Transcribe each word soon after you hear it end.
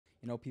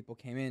people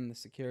came in, the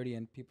security,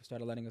 and people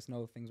started letting us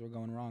know things were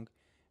going wrong.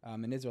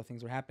 In Israel,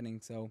 things were happening.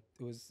 So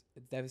it's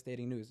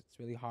devastating news. It's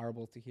really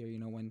horrible to hear,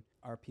 when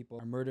our people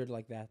are murdered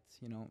like that,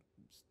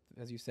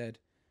 as you said,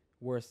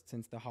 worst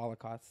since the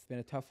Holocaust. It's been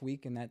a tough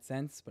week in that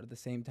sense, but at the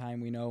same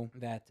time, we know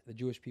that the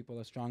Jewish people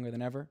are stronger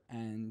than ever.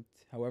 And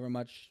however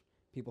much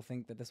people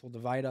think that this will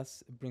divide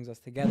us, it brings us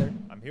together.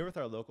 I'm here with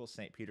our local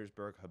St.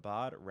 Petersburg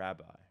Chabad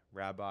rabbi,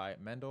 Rabbi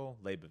Mendel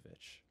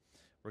Lebovics.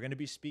 We're going to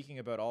be speaking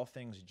about all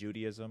things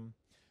Judaism.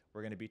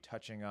 We're going to be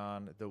touching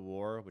on the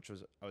war, which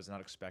I was not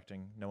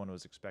expecting. No one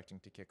was expecting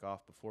to kick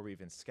off before we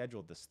even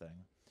scheduled this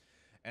thing.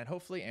 And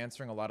hopefully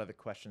answering a lot of the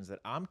questions that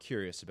I'm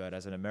curious about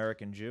as an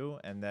American Jew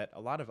and that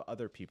a lot of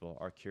other people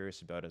are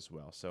curious about as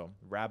well. So,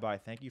 Rabbi,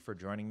 thank you for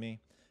joining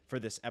me for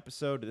this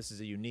episode. This is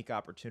a unique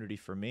opportunity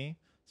for me.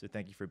 So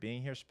thank you for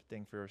being here.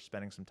 Thank you for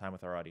spending some time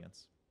with our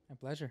audience. My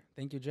pleasure.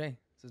 Thank you, Jay.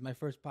 This is my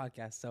first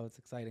podcast, so it's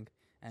exciting.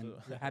 And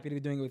happy to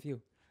be doing it with you.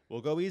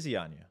 We'll go easy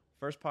on you.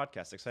 First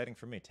podcast, exciting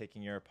for me,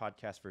 taking your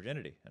podcast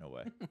virginity in a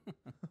way.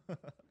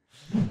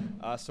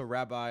 So,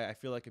 Rabbi, I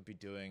feel like it'd be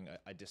doing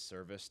a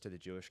disservice to the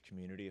Jewish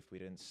community if we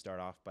didn't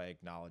start off by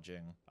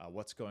acknowledging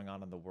what's going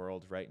on in the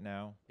world right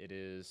now. It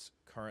is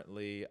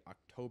currently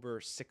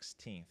October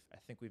 16th. I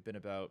think we've been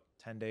about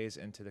 10 days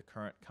into the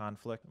current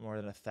conflict. More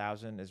than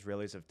 1,000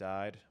 Israelis have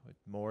died,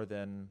 more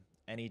than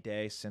any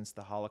day since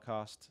the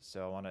Holocaust.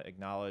 So I want to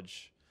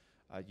acknowledge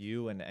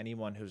you and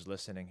anyone who's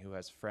listening who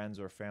has friends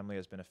or family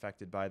has been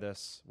affected by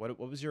this. What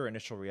was your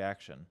initial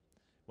reaction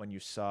when you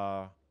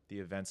saw the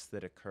events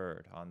that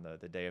occurred on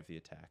the day of the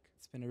attack?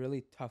 It's been a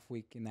really tough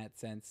week in that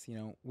sense.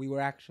 We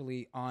were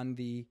actually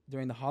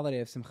during the holiday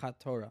of Simchat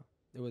Torah.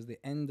 It was the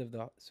end of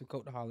the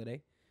Sukkot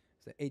holiday.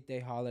 It's an 8-day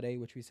holiday,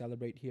 which we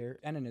celebrate here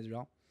and in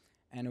Israel.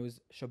 And it was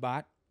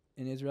Shabbat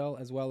in Israel,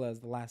 as well as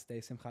the last day,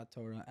 Simchat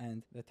Torah.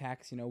 And the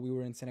attacks, we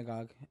were in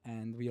synagogue,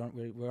 and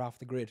we're off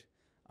the grid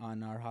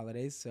on our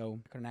holidays, so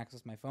I couldn't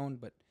access my phone,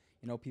 but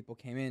people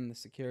came in, the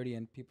security,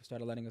 and people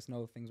started letting us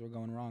know things were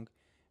going wrong.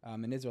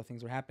 In Israel,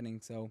 things were happening,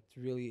 so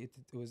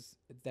it's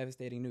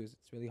devastating news.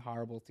 It's really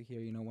horrible to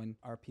hear, when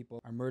our people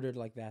are murdered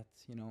like that,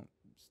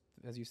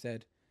 as you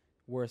said,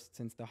 worst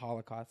since the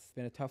Holocaust. It's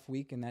been a tough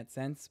week in that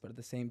sense, but at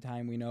the same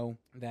time, we know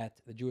that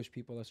the Jewish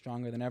people are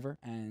stronger than ever,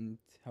 and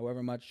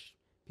however much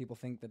people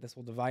think that this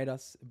will divide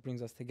us, it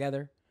brings us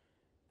together,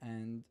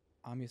 and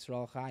Am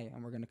Yisrael Chai,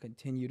 and we're going to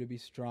continue to be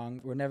strong.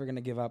 We're never going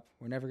to give up.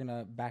 We're never going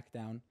to back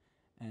down,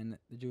 and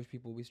the Jewish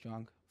people will be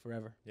strong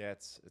forever. Yeah,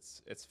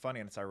 it's funny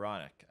and it's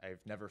ironic.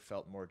 I've never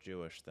felt more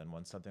Jewish than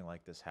when something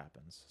like this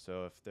happens.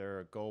 So if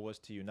their goal was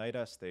to unite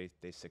us, they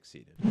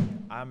succeeded.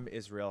 Am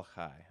Israel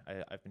Chai.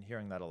 I've been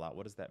hearing that a lot.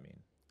 What does that mean?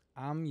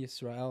 Am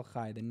Yisrael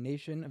Chai, the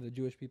nation of the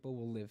Jewish people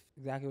will live.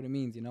 Exactly what it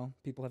means,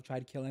 People have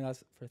tried killing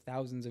us for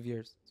thousands of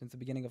years, since the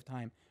beginning of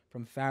time.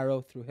 From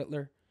Pharaoh through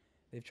Hitler,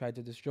 they've tried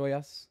to destroy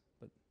us.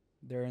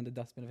 They're in the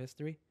dustbin of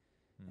history,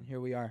 and here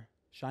we are,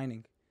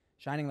 shining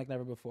like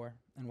never before,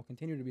 and we'll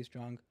continue to be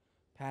strong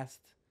past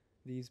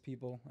these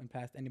people and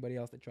past anybody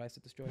else that tries to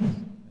destroy us.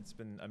 It's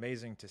been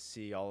amazing to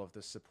see all of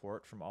the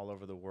support from all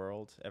over the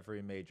world,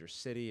 every major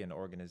city and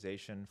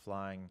organization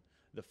flying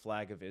the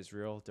flag of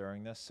Israel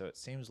during this. So it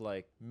seems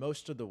like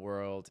most of the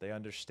world, they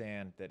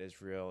understand that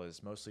Israel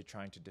is mostly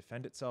trying to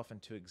defend itself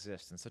and to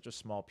exist in such a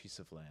small piece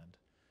of land.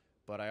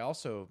 But I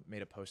also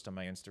made a post on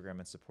my Instagram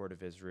in support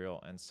of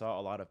Israel and saw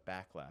a lot of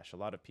backlash, a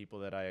lot of people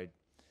that I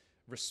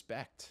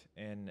respect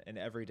in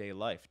everyday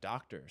life,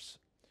 doctors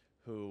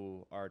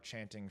who are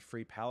chanting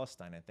Free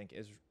Palestine and think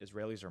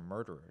Israelis are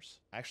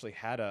murderers. I actually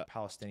had a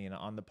Palestinian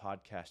on the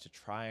podcast to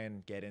try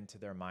and get into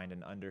their mind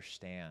and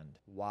understand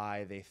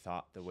why they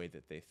thought the way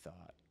that they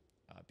thought.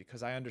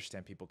 Because I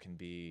understand people can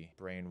be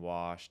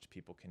brainwashed,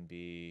 people can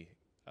be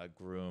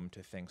groomed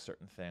to think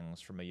certain things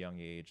from a young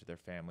age. Their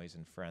families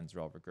and friends are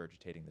all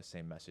regurgitating the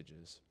same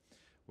messages.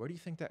 Where do you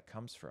think that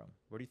comes from?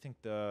 Where do you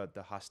think the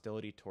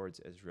hostility towards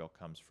Israel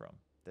comes from?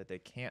 That they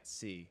can't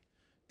see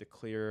the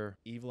clear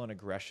evil and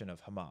aggression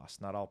of Hamas,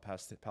 not all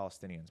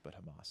Palestinians, but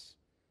Hamas.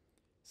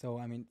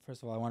 So,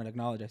 first of all, I wanted to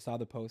acknowledge I saw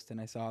the post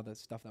and I saw the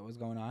stuff that was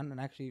going on,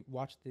 and actually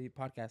watched the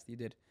podcast you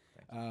did.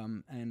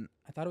 And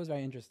I thought it was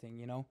very interesting.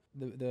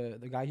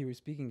 The guy you were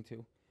speaking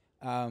to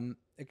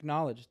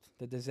acknowledged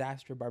the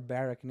disaster,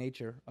 barbaric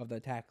nature of the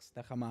attacks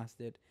that Hamas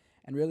did.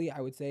 And really,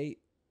 I would say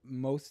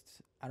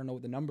I don't know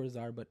what the numbers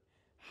are, but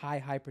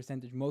high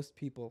percentage, most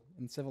people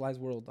in the civilized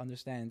world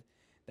understand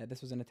that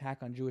this was an attack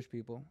on Jewish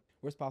people.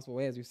 Worst possible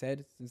way, as you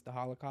said, since the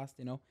Holocaust,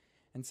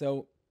 And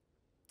so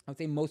I would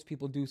say most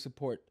people do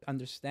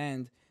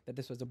understand that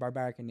this was a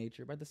barbaric in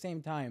nature. But at the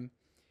same time,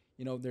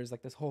 there's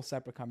like this whole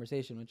separate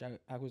conversation, which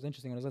I was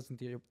interesting when I was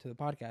listening to the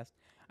podcast.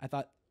 I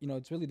thought,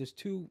 it's really, there's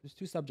two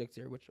subjects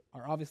here, which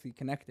are obviously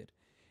connected.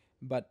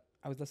 But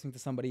I was listening to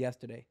somebody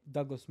yesterday,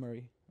 Douglas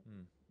Murray,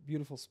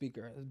 beautiful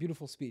speaker, a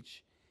beautiful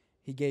speech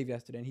he gave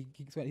yesterday.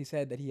 And he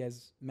said that he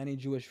has many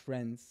Jewish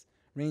friends,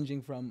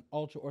 ranging from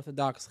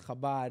ultra-Orthodox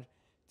Chabad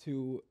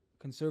to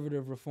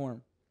conservative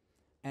reform.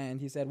 And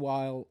he said,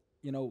 while,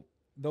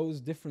 those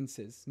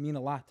differences mean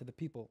a lot to the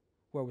people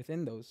who are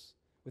within those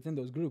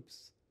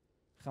groups,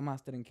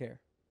 Hamas didn't care.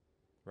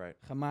 Right.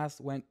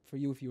 Hamas went for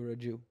you if you were a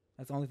Jew.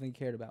 That's the only thing he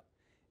cared about.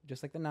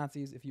 Just like the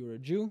Nazis, if you were a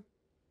Jew,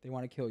 they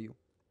want to kill you.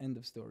 End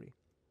of story.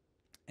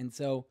 And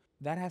so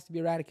that has to be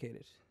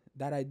eradicated.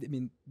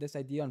 This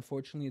idea,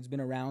 unfortunately, it's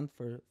been around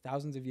for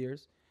thousands of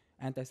years.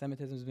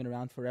 Anti-Semitism has been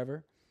around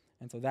forever.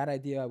 And so that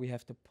idea we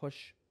have to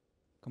push,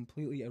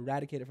 completely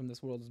eradicate it from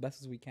this world as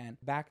best as we can.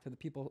 Back to the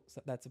people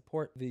that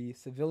support the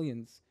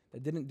civilians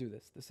that didn't do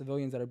this, the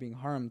civilians that are being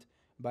harmed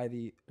by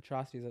the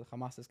atrocities that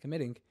Hamas is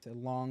committing. It's a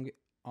long,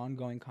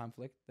 ongoing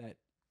conflict that,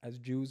 as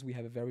Jews, we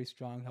have a very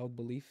strong held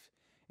belief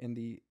in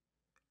the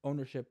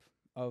ownership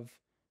of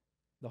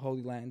the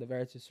Holy Land of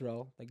Eretz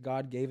Yisrael, that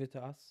God gave it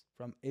to us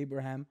from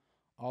Abraham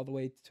all the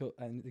way to,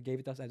 and gave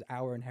it to us as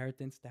our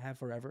inheritance to have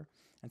forever.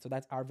 And so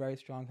that's our very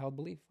strong held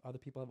belief. Other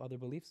people have other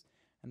beliefs,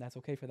 and that's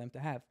okay for them to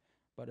have.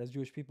 But as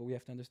Jewish people, we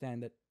have to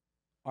understand that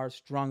our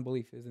strong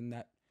belief is in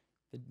that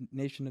the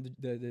nation of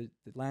the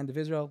land of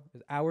Israel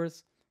is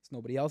ours, it's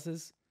nobody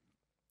else's,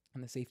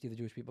 and the safety of the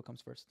Jewish people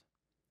comes first.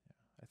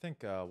 I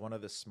think one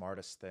of the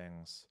smartest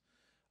things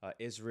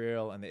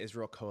Israel and the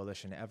Israel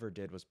Coalition ever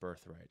did was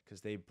birthright,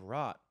 because they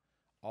brought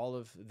all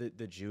of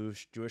the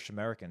Jewish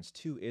Americans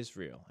to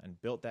Israel and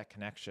built that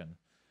connection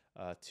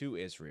to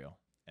Israel.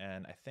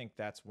 And I think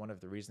that's one of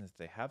the reasons that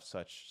they have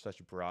such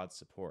broad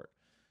support,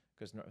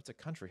 because it's a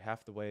country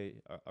half the way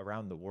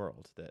around the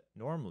world that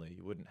normally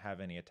you wouldn't have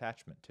any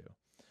attachment to.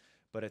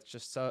 But it's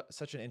just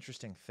such an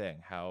interesting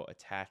thing how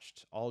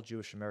attached all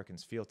Jewish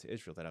Americans feel to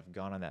Israel that have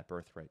gone on that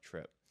birthright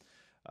trip.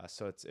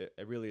 So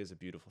it really is a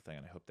beautiful thing,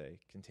 and I hope they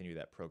continue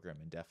that program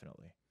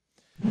indefinitely.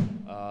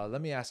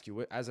 Let me ask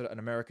you, as an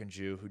American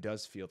Jew who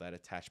does feel that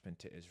attachment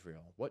to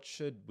Israel, what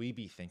should we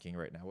be thinking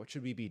right now? What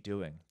should we be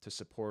doing to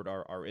support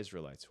our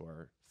Israelites who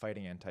are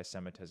fighting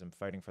anti-Semitism,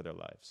 fighting for their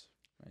lives?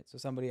 Right. So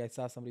I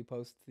saw somebody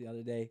post the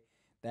other day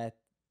that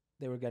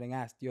they were getting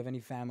asked, do you have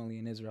any family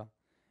in Israel?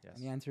 Yes.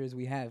 And the answer is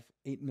we have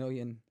 8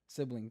 million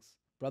siblings,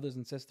 brothers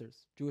and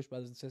sisters, Jewish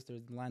brothers and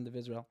sisters in the land of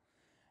Israel.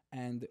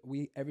 And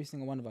every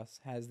single one of us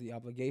has the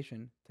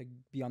obligation to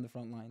be on the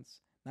front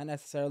lines. Not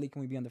necessarily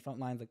can we be on the front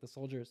lines like the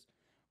soldiers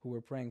who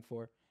we're praying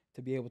for,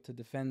 to be able to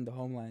defend the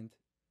homeland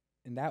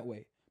in that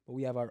way. But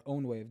we have our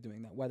own way of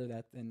doing that, whether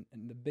that, and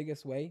the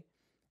biggest way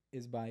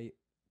is by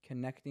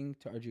connecting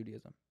to our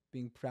Judaism,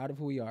 being proud of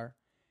who we are,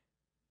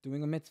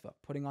 doing a mitzvah,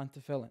 putting on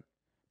tefillin,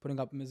 putting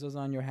up mezuzah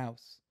on your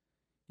house,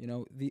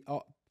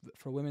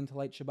 for women to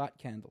light Shabbat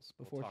candles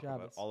before Shabbos.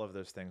 About all of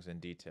those things in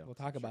detail. We'll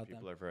talk about them.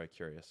 People are very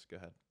curious. Go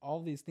ahead.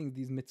 All these things,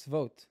 these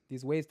mitzvot,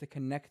 these ways to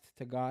connect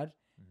to God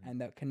and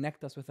that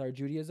connect us with our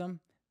Judaism,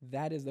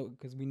 that is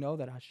because we know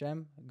that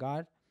Hashem,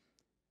 God,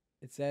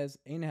 it says,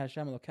 Ein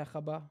Hashem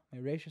Elokecha ba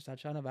mereishis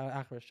hashana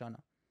v'achar hashana,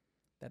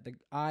 that the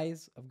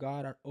eyes of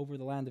God are over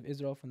the land of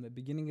Israel from the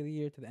beginning of the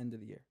year to the end of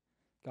the year.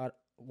 God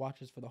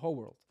watches for the whole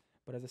world,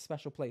 but has a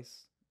special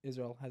place.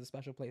 Israel has a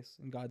special place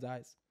in God's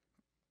eyes.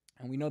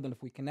 And we know that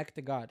if we connect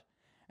to God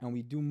and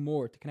we do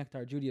more to connect to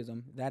our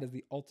Judaism, that is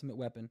the ultimate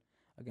weapon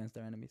against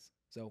our enemies.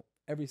 So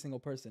every single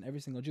person,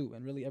 every single Jew,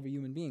 and really every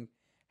human being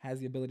has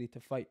the ability to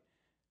fight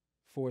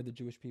for the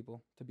Jewish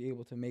people, to be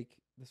able to make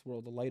this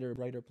world a lighter,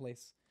 brighter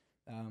place.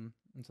 And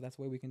so that's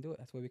the way we can do it.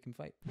 That's the way we can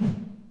fight.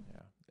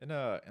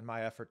 Yeah. In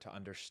my effort to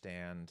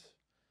understand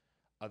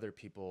other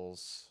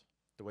people's,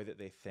 the way that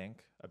they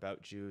think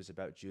about Jews,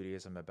 about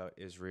Judaism, about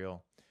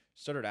Israel,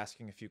 started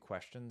asking a few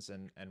questions,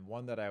 and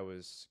one that I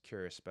was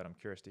curious about, I'm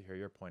curious to hear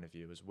your point of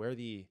view, is where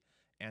the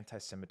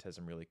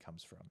anti-Semitism really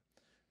comes from.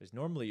 Because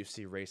normally you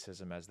see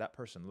racism as that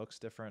person looks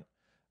different,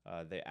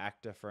 they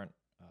act different,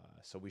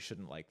 so we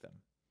shouldn't like them.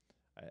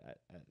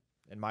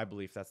 In my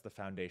belief, that's the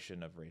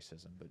foundation of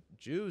racism. But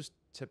Jews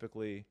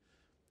typically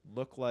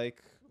look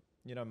like,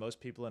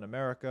 most people in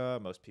America,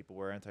 most people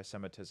where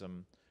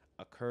anti-Semitism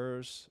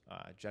occurs,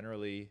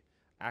 generally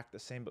act the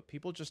same, but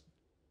people just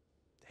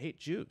hate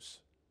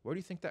Jews. Where do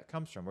you think that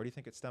comes from? Where do you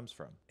think it stems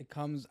from? It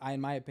comes,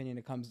 in my opinion,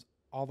 it comes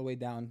all the way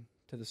down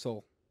to the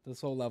soul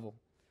level.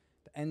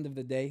 At the end of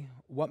the day,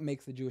 what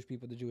makes the Jewish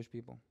people the Jewish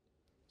people?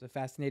 It's a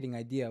fascinating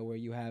idea where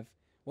you have,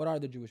 what are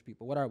the Jewish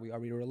people? What are we? Are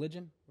we a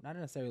religion? We're not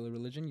necessarily a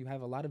religion. You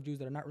have a lot of Jews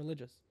that are not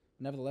religious.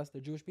 Nevertheless,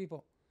 they're Jewish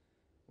people.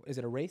 Is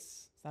it a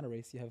race? It's not a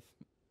race. You have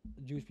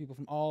Jewish people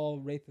from all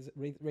race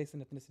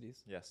and ethnicities.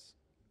 Yes.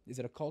 Is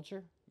it a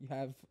culture? You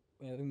have,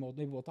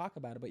 maybe we'll talk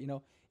about it, but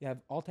you have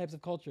all types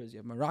of cultures. You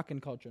have Moroccan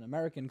culture, and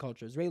American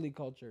culture, Israeli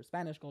culture,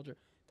 Spanish culture,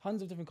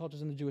 tons of different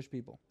cultures in the Jewish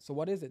people. So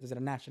what is it? Is it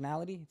a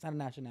nationality? It's not a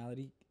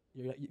nationality.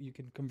 You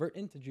can convert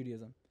into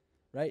Judaism,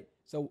 right?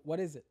 So what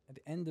is it? At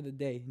the end of the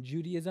day,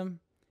 Judaism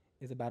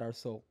is about our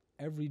soul.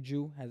 Every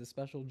Jew has a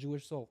special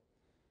Jewish soul.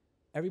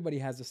 Everybody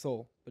has a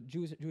soul, but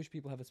Jewish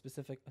people have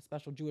a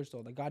special Jewish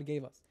soul that God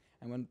gave us.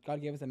 And when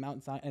God gave us a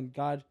Mount Sinai, and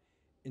God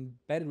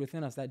embedded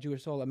within us that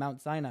Jewish soul at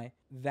Mount Sinai,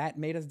 that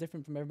made us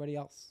different from everybody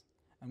else.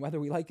 And whether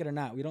we like it or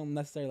not, we don't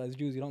necessarily, as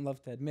Jews, we don't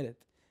love to admit it,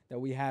 that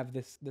we have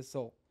this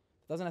soul.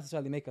 It doesn't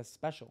necessarily make us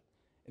special.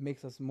 It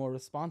makes us more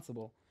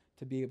responsible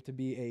to be able to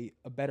be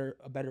a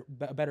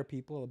better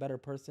people, a better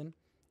person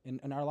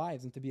in our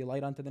lives, and to be a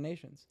light unto the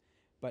nations.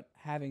 But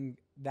having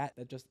that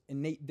just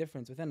innate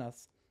difference within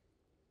us,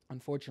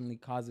 unfortunately,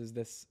 causes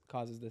this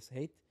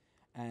hate.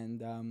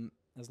 And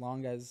as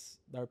long as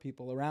there are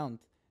people around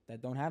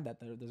that don't have that,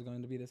 there's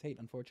going to be this hate,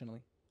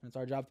 unfortunately. And it's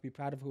our job to be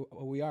proud of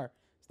who we are,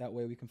 so that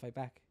way we can fight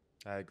back.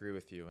 I agree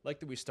with you. I like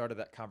that we started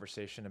that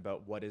conversation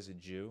about what is a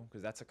Jew,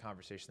 because that's a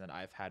conversation that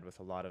I've had with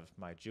a lot of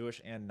my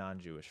Jewish and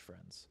non-Jewish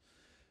friends.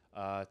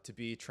 To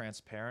be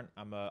transparent,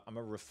 I'm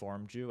a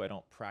Reform Jew. I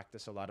don't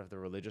practice a lot of the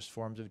religious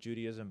forms of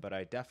Judaism, but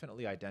I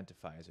definitely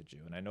identify as a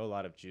Jew. And I know a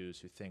lot of Jews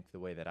who think the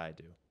way that I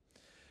do.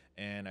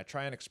 And I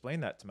try and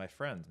explain that to my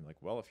friends. I'm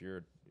like, well, if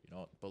you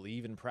don't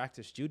believe and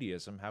practice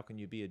Judaism, how can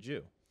you be a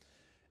Jew?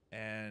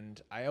 And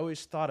I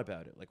always thought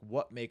about it, like,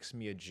 what makes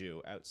me a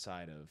Jew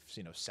outside of,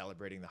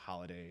 celebrating the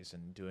holidays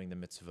and doing the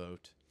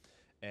mitzvot?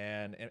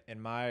 And in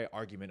my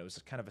argument, it was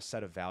kind of a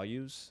set of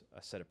values,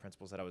 a set of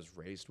principles that I was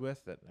raised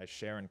with that I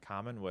share in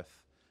common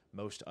with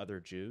most other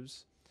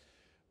Jews.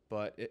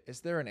 But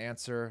is there an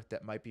answer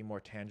that might be more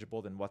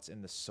tangible than what's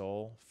in the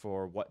soul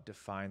for what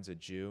defines a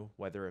Jew,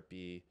 whether it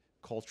be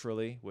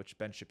culturally, which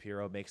Ben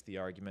Shapiro makes the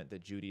argument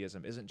that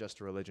Judaism isn't just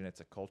a religion, it's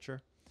a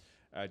culture?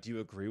 Do you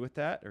agree with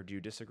that, or do you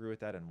disagree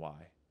with that, and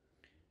why?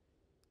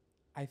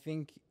 I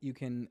think you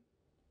can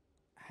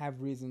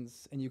have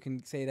reasons, and you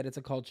can say that it's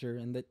a culture,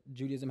 and that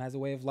Judaism has a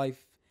way of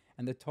life,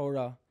 and the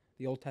Torah,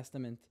 the Old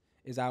Testament,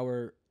 is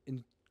our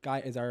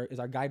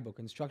guidebook,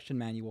 instruction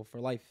manual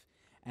for life,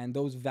 and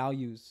those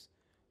values,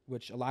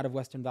 which a lot of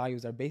Western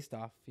values are based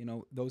off,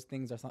 those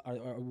things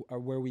are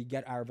where we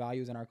get our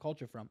values and our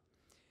culture from.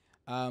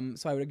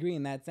 So I would agree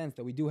in that sense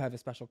that we do have a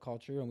special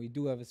culture, and we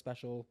do have a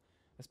special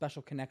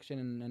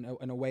connection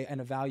and a way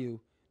and a value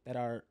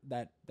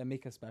that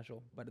make us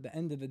special. But at the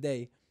end of the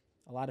day,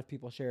 a lot of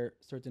people share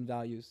certain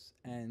values,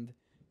 and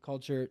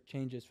culture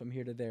changes from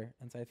here to there.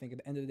 And so I think at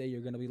the end of the day,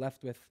 you're going to be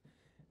left with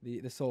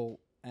the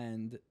soul,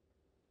 and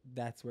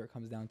that's where it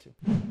comes down to.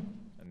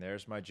 And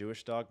there's my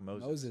Jewish dog,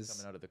 Moses.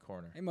 Coming out of the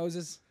corner. Hey,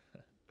 Moses.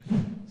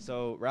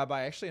 So,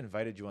 Rabbi, I actually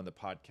invited you on the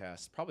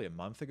podcast probably a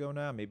month ago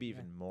now, maybe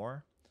even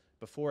more,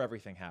 before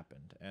everything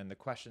happened. And the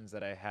questions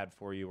that I had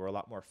for you were a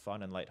lot more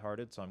fun and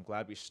lighthearted. So I'm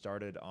glad we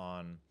started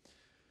on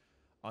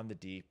the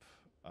deep,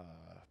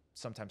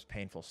 sometimes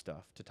painful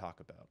stuff to talk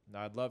about.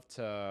 Now, I'd love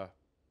to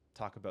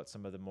talk about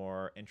some of the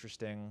more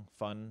interesting,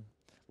 fun,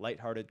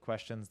 lighthearted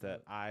questions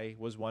that I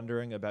was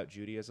wondering about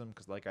Judaism,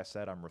 because like I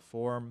said, I'm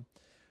Reform.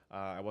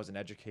 I wasn't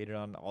educated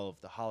on all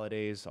of the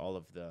holidays, all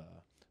of the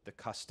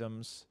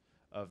customs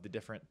of the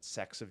different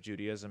sects of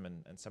Judaism,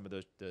 and some of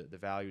the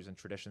values and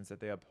traditions that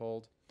they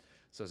uphold.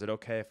 So is it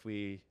okay if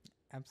we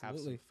have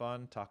some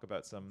fun, talk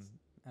about some...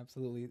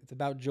 Absolutely. It's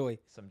about joy.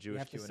 Some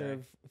Jewish Q&A.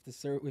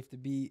 We have to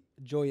be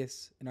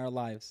joyous in our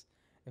lives.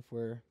 If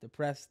we're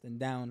depressed and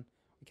down,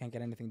 we can't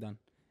get anything done.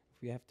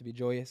 If we have to be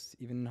joyous,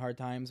 even in hard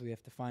times, we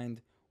have to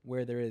find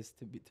where there is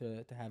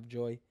to have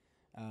joy,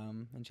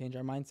 and change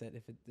our mindset.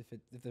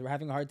 If we're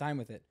having a hard time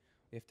with it,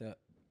 we have to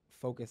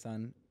focus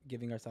on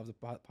giving ourselves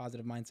a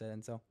positive mindset.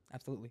 And so,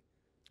 absolutely.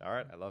 All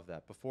right, I love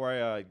that. Before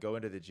I go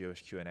into the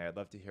Jewish Q&A, I'd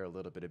love to hear a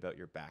little bit about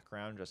your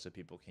background, just so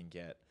people can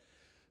get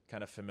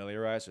kind of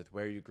familiarized with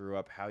where you grew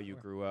up, how you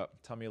grew up.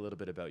 Tell me a little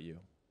bit about you.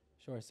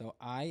 Sure. So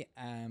I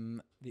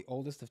am the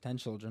oldest of 10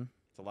 children.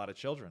 It's a lot of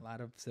children. A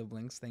lot of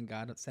siblings, thank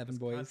God. 7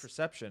 boys.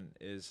 Contraception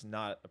is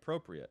not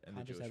appropriate in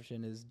the Jewish.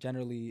 Contraception is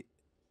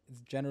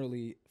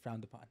generally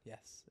frowned upon.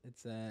 Yes,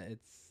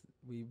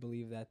 we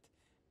believe that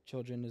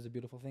children is a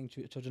beautiful thing.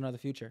 Children are the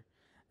future,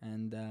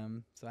 and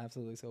so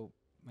absolutely. So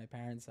my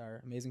parents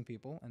are amazing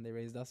people, and they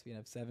raised us. We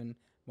have 7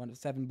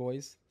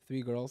 boys,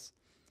 3 girls.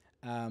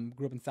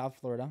 Grew up in South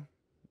Florida,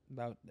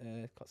 about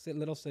a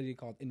little city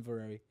called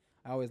Inverary.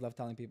 I always love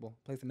telling people,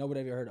 a place that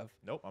nobody ever heard of.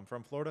 Nope, I'm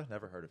from Florida,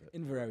 never heard of it.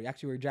 Inverary,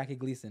 actually where Jackie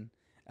Gleason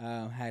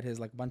had his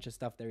bunch of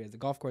stuff there. He has a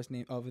golf course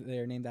over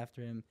there named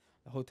after him.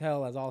 The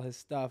hotel has all his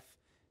stuff.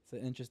 It's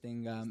an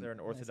interesting. Is there an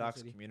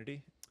Orthodox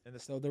community in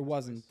this? So there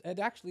wasn't. It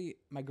actually,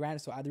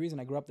 the reason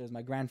I grew up there is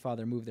my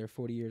grandfather moved there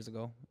 40 years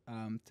ago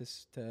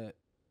to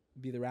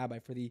be the rabbi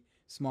for the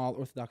small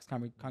Orthodox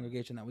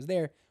congregation that was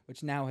there,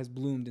 which now has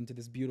bloomed into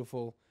this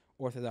beautiful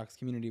Orthodox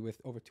community with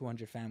over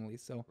 200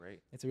 families. So great.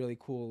 It's a really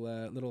cool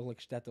little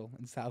shtetl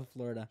in South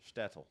Florida.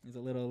 Shtetl. It's a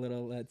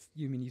little.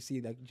 You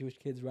see Jewish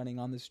kids running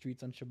on the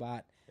streets on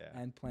Shabbat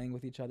and playing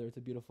with each other. It's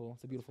a beautiful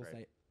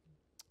sight.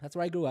 That's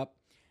where I grew up,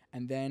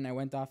 and then I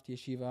went off to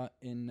yeshiva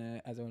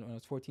when I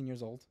was 14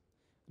 years old,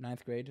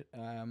 9th grade.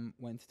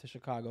 Went to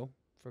Chicago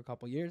for a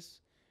couple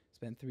years,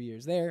 spent 3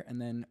 years there, and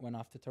then went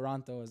off to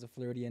Toronto as a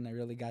Floridian. I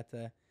really got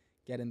to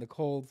get in the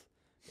cold.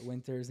 The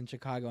winters in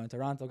Chicago and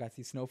Toronto. Got to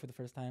see snow for the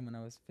first time when I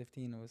was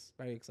 15. It was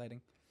very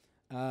exciting.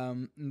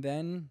 And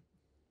then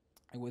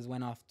I went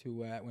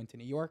to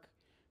New York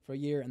for a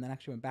year, and then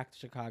actually went back to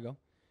Chicago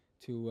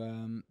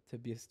to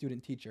be a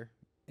student teacher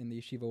in the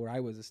yeshiva where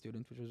I was a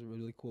student, which was a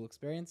really cool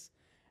experience.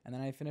 And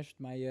then I finished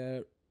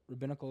my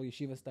rabbinical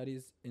yeshiva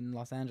studies in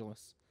Los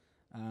Angeles,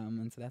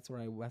 and so that's where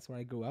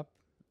I grew up.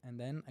 And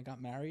then I got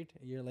married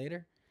a year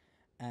later,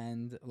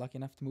 and lucky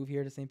enough to move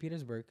here to St.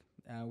 Petersburg,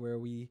 where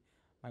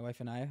my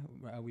wife and I,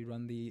 we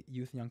run the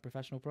youth and young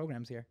professional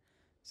programs here.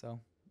 So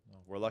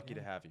Well, we're lucky yeah,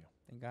 to have you.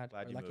 thank God.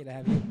 Glad We're you lucky moved to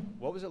here. have you.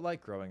 What was it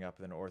like growing up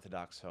in an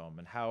Orthodox home,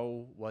 and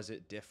how was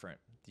it different,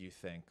 do you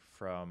think,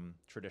 from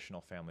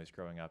traditional families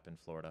growing up in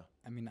Florida?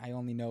 I mean, I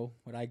only know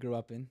what I grew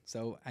up in.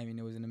 So, I mean,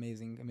 it was an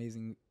amazing,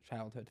 amazing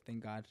childhood.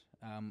 Thank God.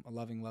 A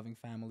loving, loving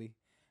family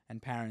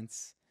and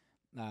parents.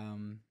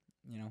 Um,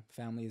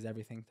 family is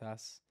everything to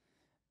us.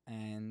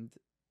 And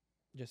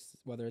just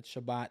whether it's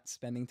Shabbat,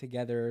 spending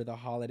together, the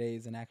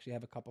holidays, and actually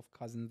have a couple of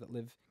cousins that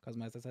live, because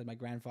as I said, my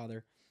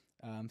grandfather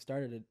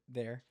started it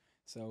there.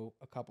 So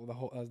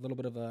a little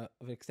bit of an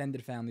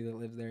extended family that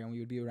lives there, and we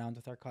would be around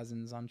with our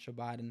cousins on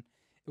Shabbat, and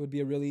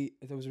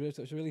it was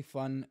a really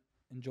fun,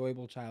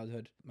 enjoyable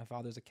childhood. My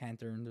father's a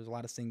cantor, and there's a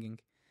lot of singing,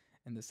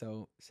 and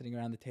so sitting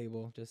around the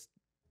table, just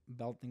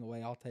belting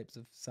away all types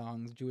of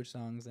songs, Jewish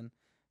songs, and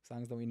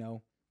songs that we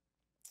know.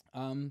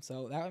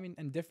 So that, I mean,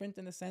 and different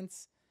in the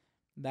sense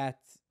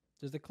that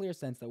there's a clear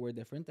sense that we're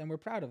different, and we're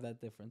proud of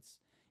that difference.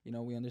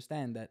 We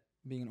understand that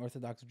being an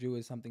Orthodox Jew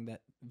is something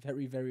that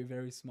very, very,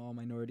 very small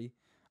minority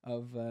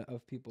of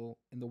people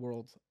in the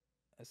world,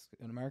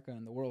 in America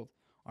and the world,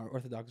 are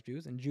Orthodox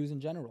Jews and Jews in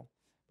general,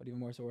 but even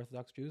more so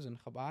Orthodox Jews and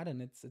Chabad.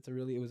 And it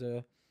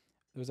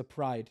was a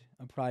pride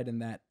in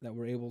that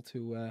we're able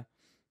to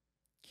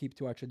keep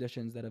to our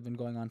traditions that have been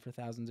going on for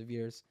thousands of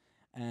years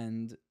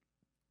and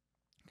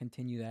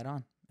continue that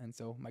on. And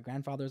so my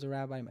grandfather's a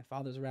rabbi, my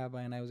father's a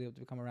rabbi, and I was able to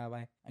become a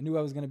rabbi. I knew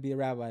I was going to be a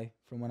rabbi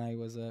from when I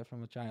was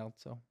from a child.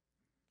 So,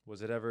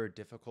 Was it ever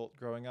difficult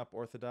growing up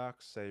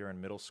Orthodox? Say you're in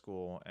middle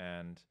school,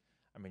 and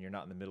I mean, you're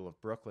not in the middle of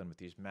Brooklyn with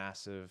these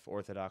massive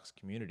Orthodox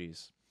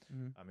communities.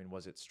 I mean,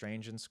 was it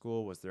strange in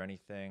school? Was there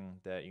anything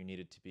that you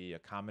needed to be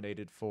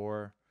accommodated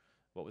for?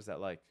 What was that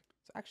like?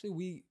 so actually,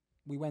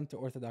 we went to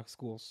Orthodox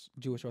schools,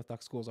 Jewish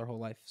Orthodox schools, our whole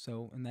life.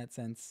 So in that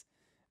sense,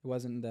 it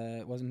wasn't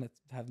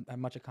have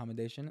much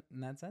accommodation in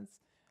that sense.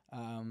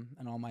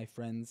 And all my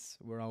friends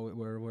were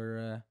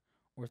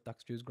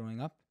Orthodox Jews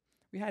growing up.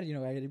 We had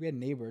we had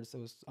neighbors. It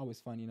was always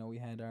fun. We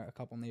had a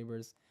couple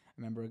neighbors. I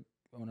remember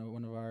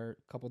one of our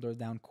couple doors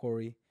down,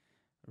 Corey,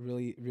 a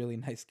really really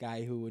nice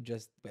guy who would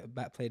just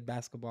played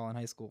basketball in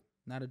high school.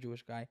 Not a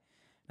Jewish guy,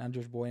 not a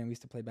Jewish boy, and we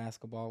used to play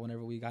basketball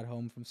whenever we got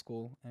home from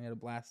school, and we had a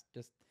blast.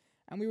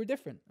 And we were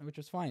different, which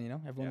was fine.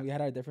 Everyone Yeah. we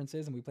had our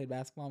differences, and we played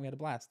basketball, and we had a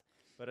blast.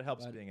 But it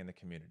helps But being in the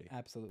community.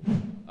 absolutely.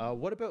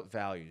 What about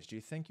values? Do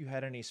you think you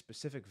had any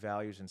specific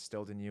values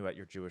instilled in you at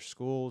your Jewish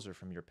schools or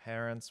from your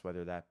parents,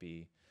 whether that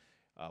be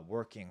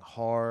working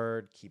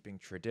hard, keeping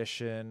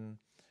tradition,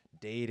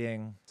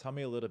 dating? Tell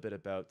me a little bit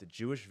about the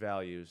Jewish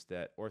values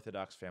that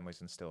Orthodox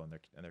families instill in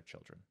their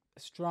children. A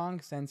strong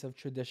sense of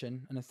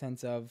tradition and a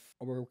sense of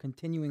we're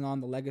continuing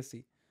on the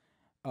legacy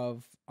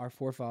of our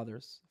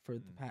forefathers for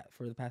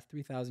the past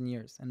 3,000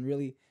 years, and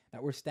really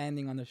that we're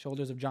standing on the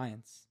shoulders of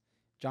giants.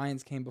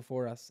 Giants came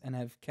before us and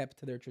have kept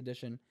to their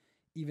tradition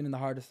even in the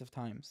hardest of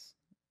times,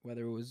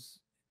 whether it was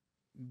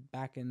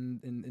back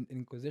in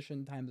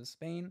Inquisition times of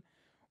Spain,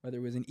 whether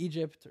it was in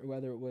Egypt, or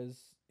whether it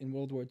was in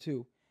World War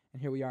II.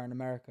 And here we are in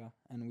America,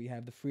 and we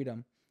have the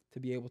freedom to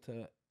be able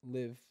to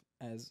live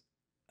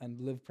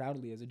live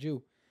proudly as a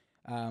Jew.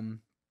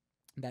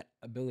 That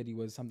ability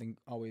was something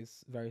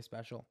always very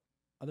special.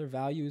 Other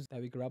values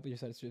that we grew up with, you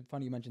said, it's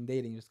funny you mentioned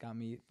dating, just got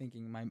me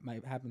thinking.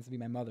 My happens to be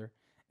my mother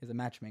is a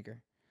matchmaker,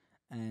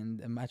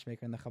 and a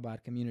matchmaker in the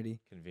Chabad community.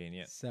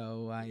 Convenient.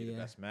 So Be the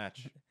best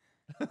match.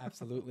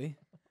 absolutely.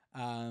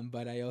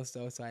 But I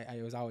also,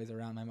 I was always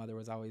around. My mother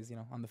was always,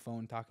 on the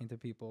phone talking to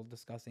people,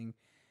 discussing.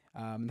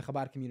 In the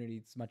Chabad community,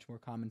 it's much more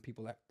common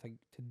people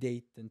to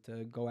date and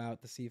to go out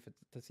to see if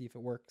it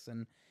works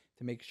and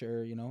to make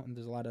sure, And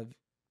there's a lot of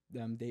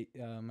date.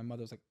 My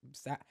mother's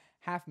like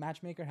half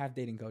matchmaker, half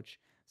dating coach.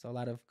 So a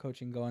lot of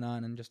coaching going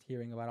on, and just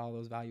hearing about all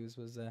those values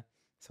was.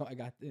 So I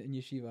got in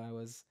yeshiva.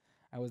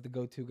 I was the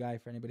go-to guy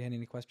for anybody had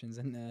any questions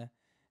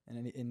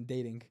in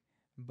dating.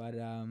 But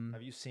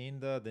Have you seen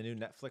the new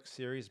Netflix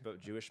series about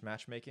Jewish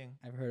matchmaking?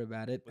 I've heard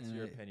about it. What's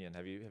your opinion?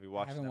 Have you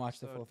watched? I haven't watched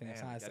the episode? full thing.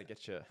 Man, gotta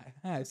get you.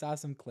 I saw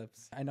some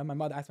clips. I know my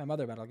mother asked my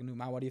mother about it. Like,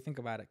 Ma, what do you think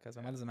about it? Because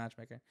my mother's a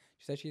matchmaker.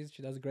 She said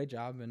she does a great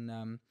job,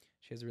 and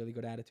she has a really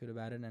good attitude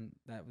about it, and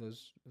that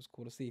was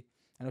cool to see.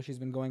 I know she's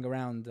been going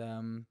around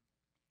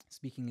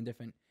speaking in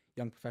different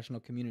young professional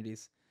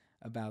communities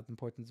about the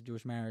importance of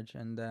Jewish marriage,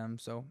 and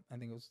so I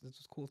think this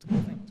was cool. It's a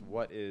cool thing.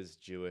 What is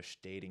Jewish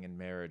dating and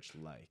marriage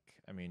like?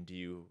 I mean, do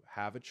you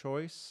have a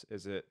choice?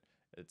 It's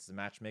the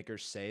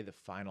matchmakers say the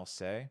final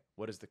say?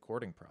 What is the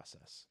courting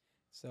process?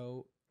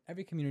 So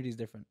every community is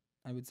different.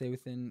 I would say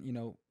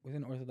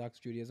within Orthodox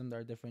Judaism there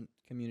are different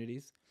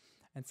communities,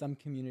 and some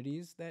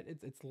communities that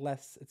it's a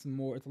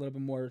little bit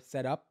more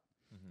set up.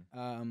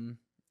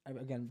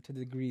 Again, to the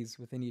degrees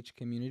within each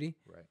community.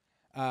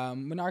 Right.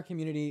 In our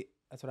community,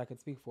 that's what I could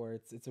speak for.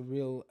 It's a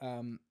real.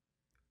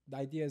 The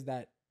idea is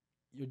that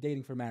you're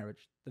dating for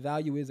marriage. The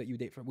value is that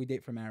we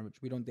date for marriage.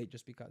 We don't date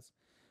just because.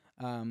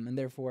 And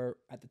therefore,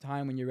 at the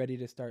time when you're ready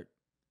to start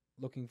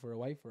looking for a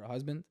wife or a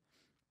husband,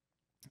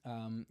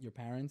 your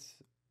parents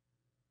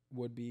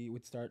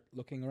would start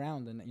looking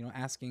around and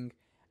asking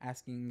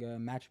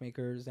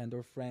matchmakers and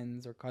or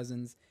friends or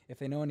cousins if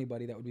they know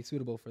anybody that would be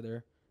suitable for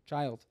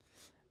child.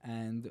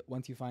 And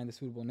once you find a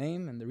suitable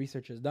name and the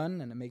research is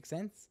done and it makes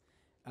sense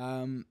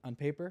on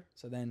paper,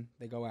 so then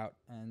they go out.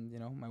 And,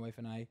 my wife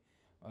and I,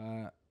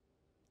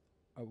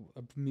 a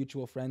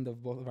mutual friend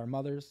of both of our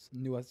mothers,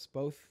 knew us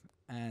both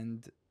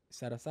and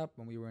set us up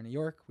when we were in New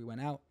York. We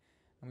went out,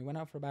 and we went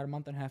out for about a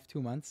month and a half,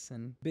 2 months.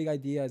 And big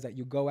idea is that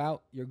you go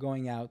out, you're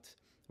going out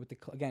with the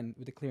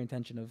clear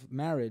intention of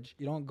marriage.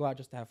 You don't go out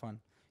just to have fun.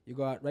 You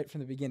go out right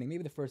from the beginning,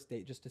 maybe the first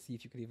date, just to see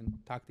if you could even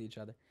talk to each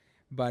other.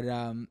 But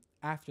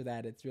after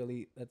that, it's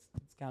really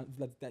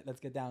let's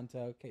get down to,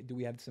 okay, do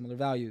we have similar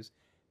values?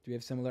 Do we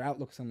have similar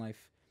outlooks in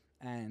life?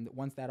 And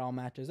once that all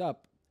matches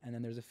up, and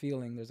then there's a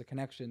feeling, there's a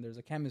connection, there's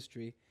a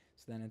chemistry,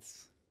 so then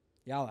it's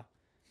yalla.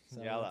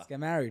 So let's get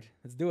married.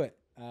 Let's do it.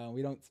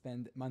 We don't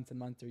spend months and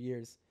months or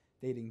years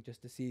dating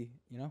just to see,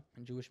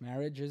 And Jewish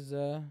marriage is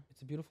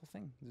it's a beautiful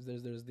thing.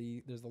 There's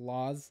the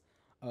laws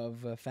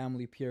of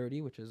family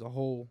purity, which is a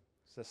whole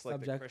So that's like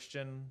subject. the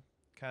Christian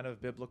kind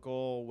of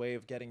biblical way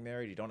of getting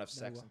married. You don't have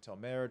sex until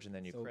marriage, and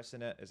then you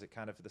christen it. Is it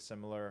kind of the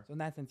similar? So in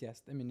that sense,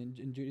 yes. I mean,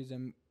 in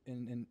Judaism,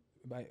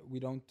 we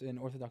don't, in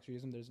Orthodox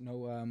Judaism, there's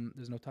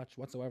no touch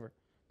whatsoever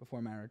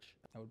before marriage.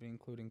 That would be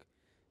including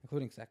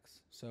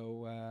sex.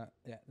 So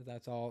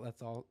that's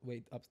all.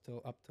 Wait up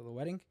till the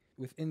wedding.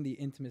 Within the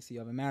intimacy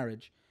of a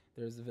marriage,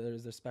 there's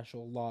the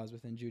special laws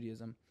within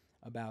Judaism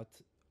about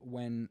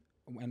when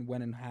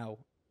and how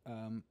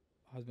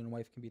husband and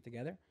wife can be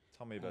together.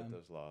 Tell me about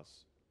those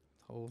laws.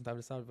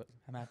 But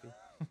I'm happy.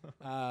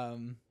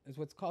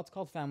 It's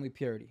called family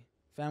purity.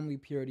 Family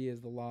purity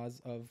is the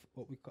laws of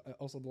what we call,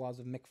 also the laws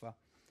of mikvah,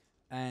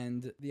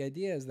 and the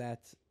idea is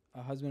that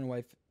a husband and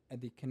wife,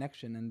 the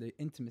connection and the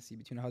intimacy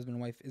between a husband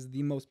and wife is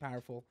the most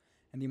powerful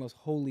and the most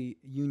holy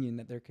union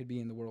that there could be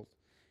in the world.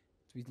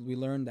 So we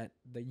learn that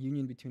the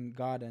union between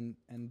God and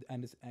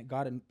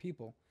God and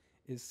people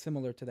is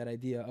similar to that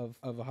idea of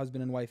a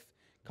husband and wife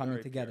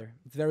coming together. Pure.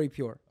 It's very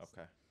pure.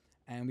 Okay.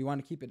 And we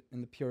want to keep it in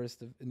the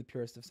purest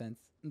of sense.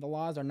 And the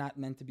laws are not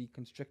meant to be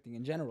constricting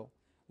in general.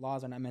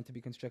 Laws are not meant to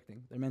be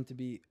constricting. They're meant to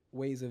be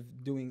ways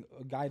of doing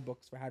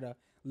guidebooks for how to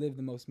live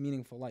the most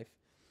meaningful life.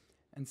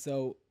 And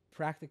so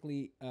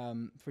practically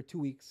for 2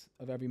 weeks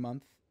of every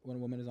month when a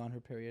woman is on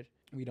her period,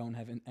 we don't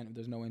have and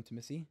there's no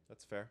intimacy.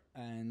 That's fair.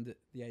 And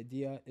the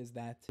idea is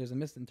that there's a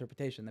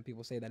misinterpretation that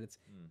people say that it's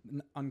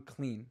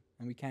unclean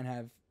and we can't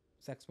have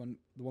sex when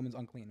the woman's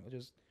unclean, which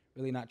is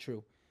really not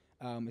true.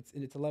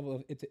 It's a level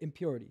of it's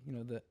impurity.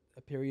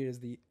 A period is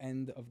the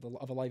end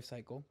of a life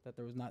cycle. That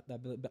there was not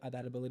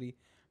that ability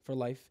for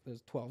life.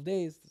 There's 12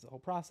 days. There's a whole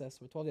process.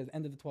 For 12 days, at the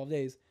end of the 12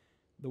 days,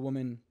 the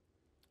woman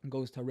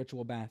goes to a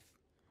ritual bath,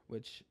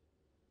 which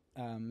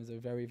is a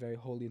very, very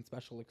holy and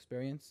special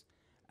experience.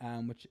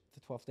 Which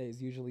the 12th day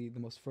is usually the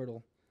most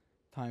fertile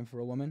time for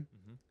a woman.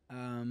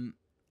 Mm-hmm.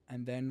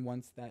 And then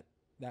once that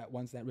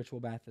ritual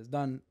bath is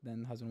done,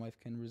 then husband and wife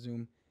can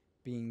resume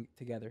being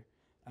together.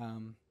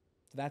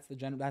 So that's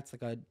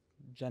like a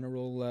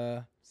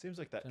general. Seems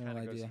like that kind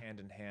of goes hand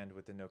in hand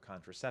with the no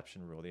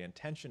contraception rule. The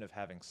intention of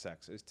having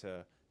sex is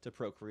to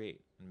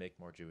procreate and make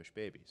more Jewish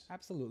babies.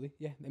 Absolutely,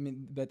 yeah. I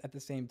mean, but at the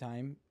same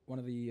time, one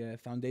of the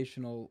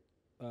foundational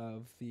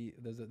of the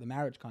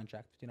marriage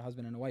contract between a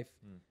husband and a wife.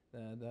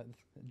 The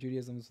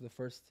Judaism is the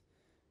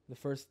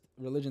first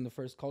religion, the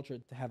first culture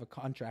to have a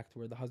contract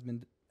where the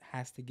husband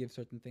has to give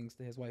certain things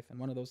to his wife, and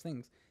one of those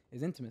things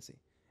is intimacy.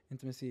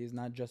 Intimacy is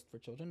not just for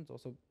children; it's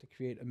also to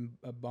create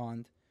a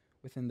bond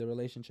within the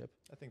relationship.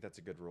 I think that's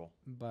a good rule.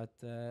 But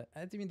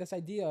I mean, this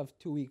idea of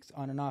 2 weeks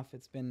on and off,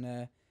 it's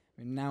been.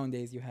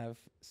 Nowadays, you have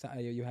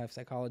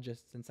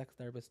psychologists and sex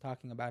therapists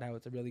talking about how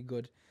it's a really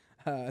good,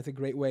 it's a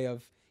great way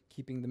of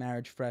keeping the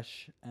marriage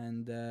fresh,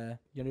 and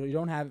you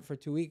don't have it for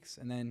 2 weeks,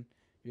 and then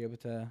you're able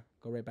to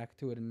go right back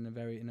to it in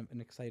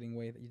an exciting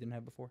way that you didn't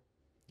have before.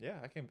 Yeah,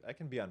 I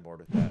can be on board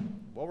with that.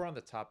 While we're on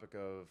the topic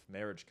of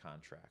marriage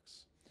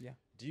contracts, yeah,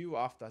 do you,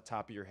 off the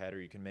top of your head,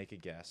 or you can make a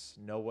guess,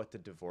 know what the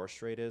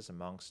divorce rate is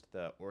amongst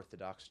the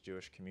Orthodox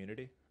Jewish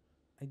community?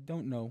 I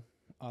don't know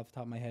off the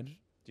top of my head.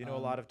 Do you know a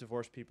lot of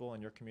divorced people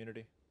in your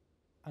community?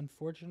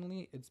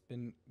 Unfortunately, it's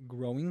been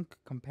growing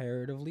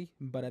comparatively,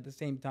 but at the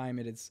same time,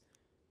 it is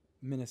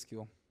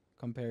minuscule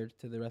compared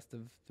to the rest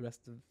of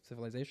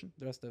civilization,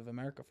 the rest of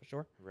America for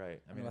sure.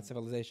 Right. I mean, not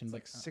civilization, it's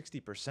but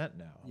like 60%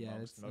 now. Yeah,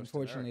 most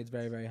unfortunately, Americans. it's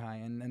very, very high,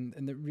 and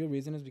the real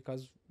reason is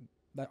because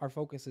that our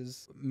focus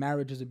is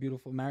marriage is a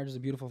beautiful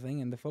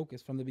thing, and the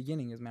focus from the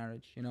beginning is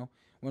marriage.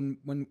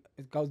 When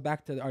it goes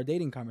back to our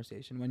dating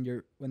conversation,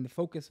 when the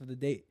focus of the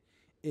date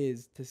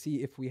is to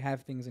see if we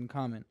have things in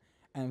common,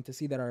 and to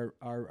see that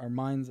our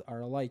minds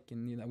are alike,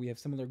 and that we have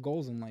similar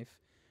goals in life.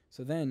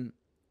 So then,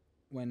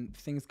 when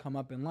things come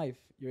up in life,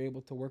 you're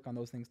able to work on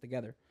those things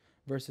together.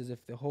 Versus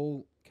if the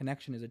whole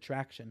connection is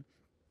attraction,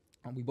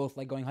 and we both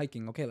like going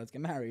hiking. Okay, let's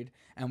get married,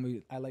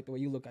 and I like the way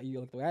you look, you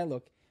like the way I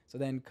look. So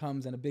then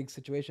comes and a big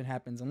situation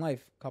happens in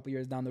life, a couple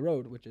years down the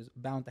road, which is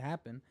bound to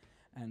happen,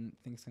 and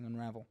things can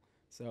unravel.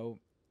 So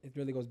it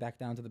really goes back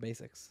down to the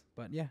basics.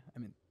 But yeah, I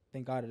mean,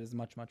 thank God it is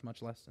much, much,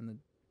 much less in the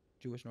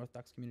Jewish and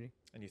Orthodox community.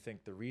 And you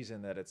think the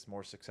reason that it's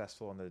more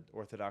successful in the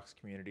Orthodox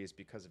community is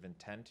because of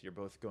intent? You're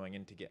both going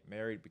in to get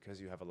married because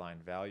you have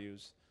aligned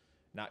values,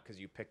 not because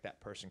you picked that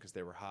person because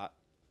they were hot.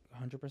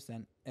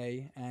 100%.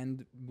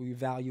 And we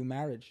value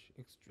marriage.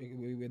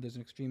 There's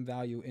an extreme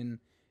value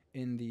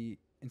in the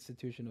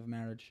institution of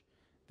marriage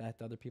that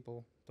other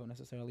people don't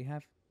necessarily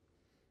have.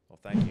 Well,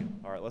 thank you.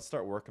 All right, let's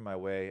start working my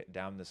way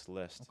down this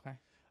list. Okay.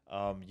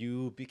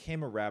 You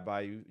became a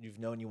rabbi. You've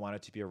known you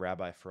wanted to be a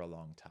rabbi for a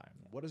long time.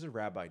 Yeah. What does a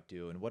rabbi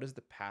do, and what is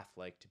the path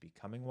like to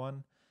becoming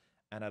one?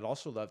 And I'd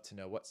also love to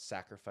know what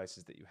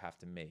sacrifices that you have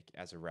to make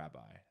as a rabbi.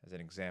 As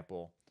an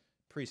example,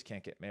 priests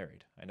can't get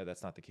married. I know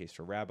that's not the case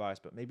for rabbis,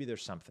 but maybe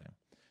there's something.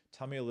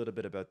 Tell me a little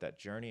bit about that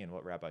journey and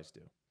what rabbis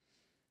do.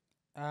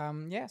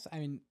 Yes, I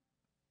mean,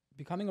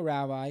 becoming a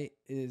rabbi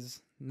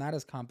is not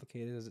as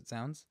complicated as it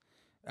sounds.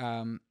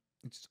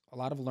 It's a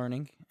lot of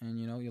learning, and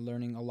you're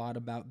learning a lot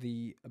about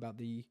the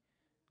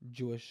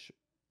Jewish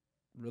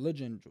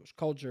religion, Jewish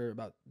culture,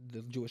 about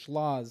the Jewish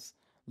laws,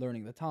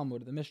 learning the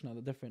Talmud, the Mishnah,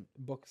 the different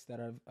books that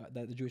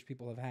the Jewish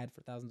people have had for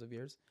thousands of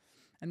years,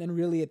 and then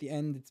really at the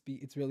end,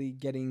 it's really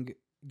getting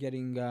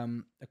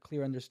a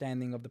clear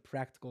understanding of the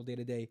practical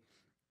day-to-day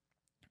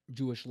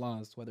Jewish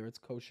laws, whether it's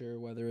kosher,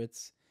 whether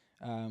it's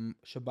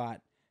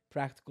Shabbat,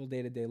 practical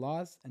day-to-day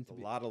laws. And a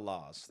lot of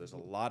laws. There's a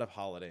lot of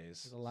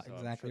holidays. There's a lot, so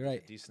exactly I'm sure right.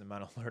 There's a decent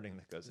amount of learning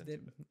that goes into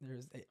it.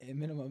 There's a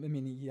minimum. I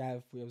mean,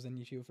 we was in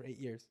yeshiva for 8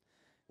 years.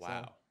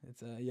 Wow. So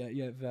it's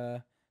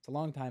it's a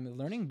long time of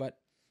learning, but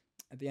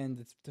at the end,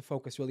 it's to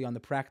focus really on the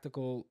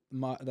practical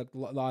the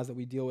laws that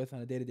we deal with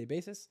on a day-to-day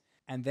basis.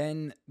 And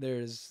then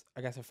there's,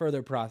 I guess, a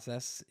further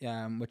process,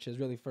 which is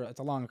really it's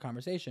a longer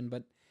conversation,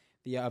 but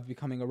of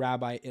becoming a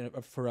rabbi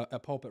for a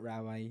pulpit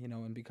rabbi,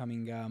 and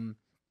becoming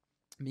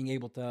being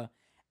able to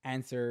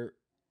answer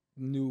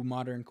new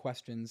modern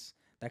questions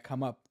that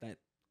come up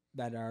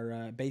that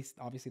are based.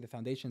 Obviously, the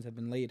foundations have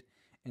been laid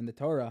in the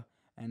Torah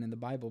and in the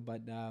Bible,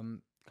 but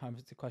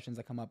questions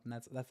that come up, and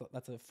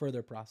that's a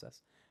further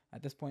process.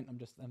 At this point,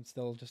 I'm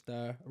still just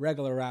a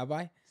regular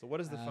rabbi. So, what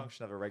is the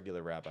function of a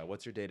regular rabbi?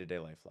 What's your day-to-day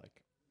life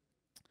like?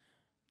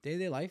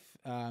 Day-to-day life,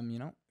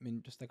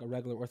 just like a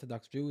regular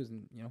Orthodox Jew is,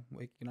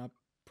 waking up,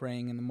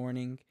 praying in the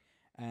morning,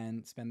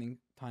 and spending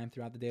time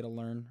throughout the day to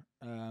learn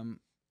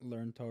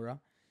Torah,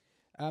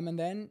 and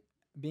then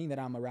being that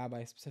I'm a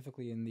rabbi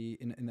specifically in the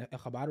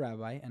Chabad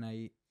rabbi, and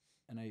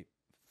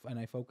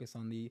I focus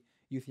on the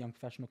youth young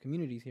professional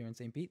communities here in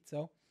St. Pete.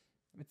 So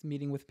it's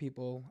meeting with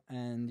people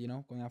and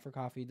going out for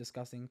coffee,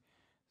 discussing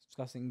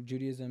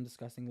Judaism,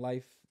 discussing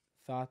life,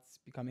 thoughts,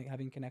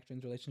 having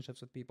connections, relationships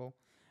with people,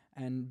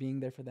 and being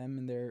there for them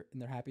in their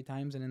happy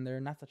times and in their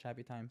not such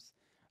happy times.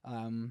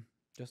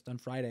 Just on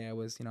Friday, I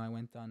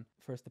went on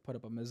first to put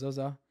up a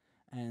mezuzah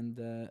and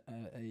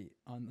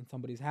on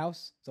somebody's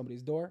house,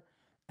 somebody's door,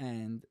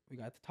 and we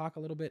got to talk a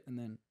little bit. And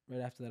then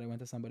right after that, I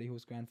went to somebody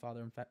whose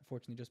grandfather,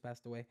 fortunately, just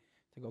passed away,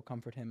 to go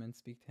comfort him and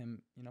speak to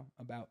him,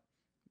 about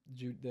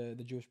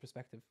the Jewish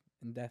perspective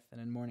in death and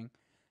in mourning.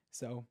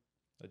 So,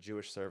 a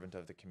Jewish servant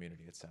of the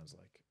community, it sounds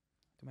like.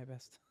 Do my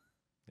best.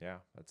 Yeah,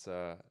 it's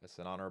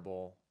an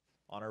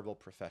honorable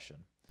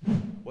profession.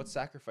 What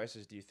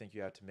sacrifices do you think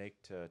you have to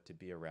make to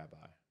be a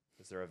rabbi?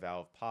 Is there a vow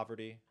of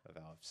poverty, a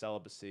vow of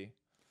celibacy?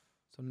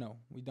 So no,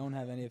 we don't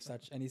have any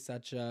such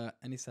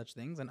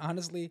things. And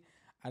honestly,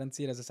 I don't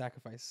see it as a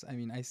sacrifice. I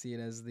mean, I see it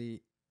as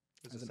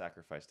It's a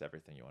sacrifice to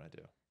everything you want to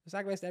do. A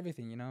sacrifice to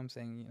everything. I'm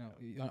saying,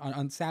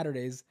 on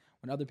Saturdays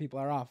when other people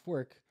are off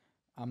work,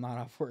 I'm not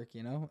off work.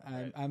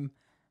 Right. I'm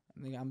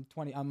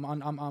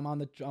on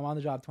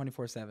the job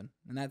 24/7.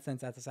 In that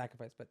sense, that's a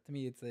sacrifice. But to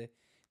me, it's the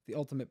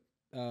ultimate.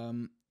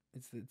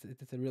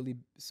 It's a really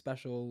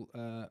special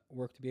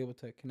work to be able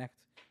to connect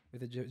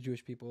with the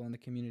Jewish people and the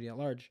community at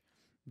large.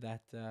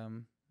 That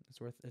it's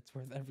worth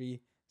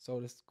every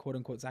quote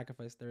unquote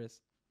sacrifice there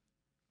is.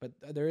 But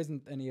there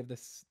isn't any of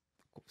this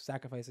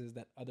sacrifices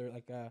that other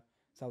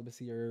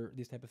celibacy or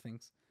these type of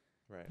things.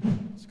 Right.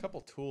 There's a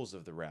couple tools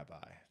of the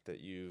rabbi that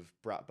you've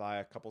brought by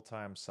a couple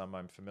times. Some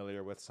I'm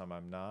familiar with, some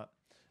I'm not.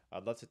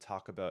 I'd love to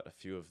talk about a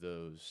few of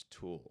those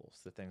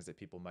tools, the things that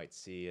people might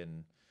see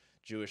in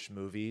Jewish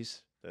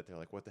movies that they're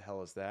like, what the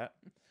hell is that?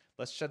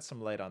 Let's shed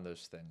some light on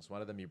those things.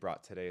 One of them you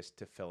brought today is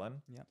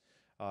tefillin.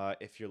 Yeah.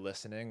 If you're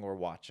listening or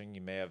watching,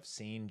 you may have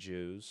seen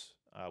Jews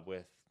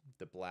with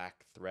the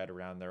black thread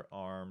around their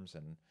arms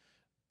and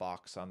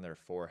box on their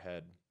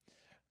forehead.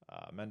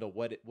 Mendel,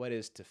 what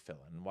is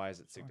tefillin? Why is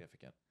it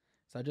significant?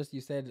 So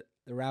you said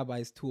the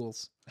rabbi's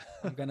tools.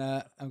 I'm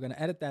gonna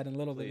edit that in a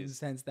little bit in the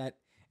sense that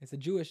it's a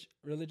Jewish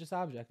religious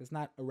object. It's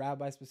not a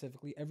rabbi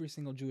specifically. Every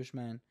single Jewish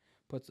man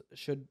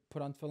should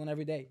put on tefillin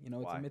every day. It's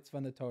Why? a mitzvah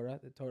in the Torah.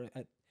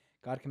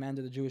 God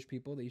commanded the Jewish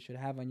people that you should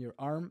have on your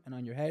arm and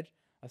on your head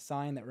a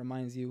sign that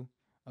reminds you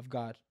of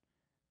God.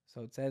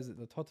 So it says it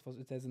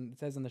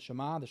says in the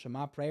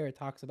Shema prayer, it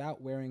talks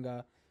about wearing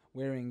a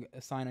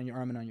sign on your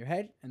arm and on your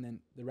head. And then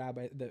the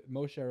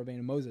Moshe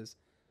Rabbeinu Moses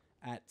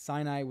at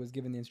Sinai was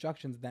given the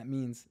instructions. That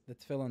means the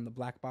tefillin, the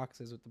black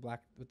boxes with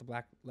the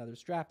black leather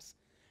straps,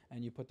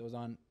 and you put those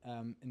on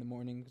in the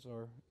mornings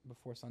or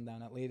before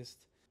sundown at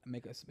latest.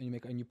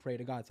 and you pray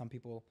to God. Some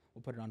people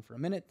will put it on for a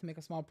minute to make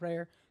a small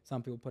prayer.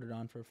 Some people put it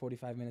on for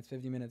 45 minutes,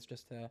 50 minutes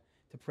just to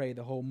pray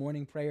the whole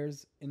morning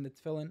prayers in the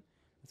tefillin.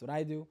 That's what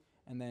I do.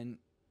 And then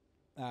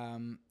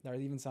there are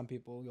even some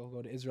people, you'll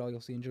go to Israel,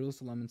 you'll see in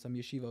Jerusalem, in some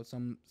yeshivot,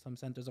 some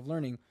centers of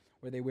learning,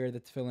 where they wear the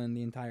tefillin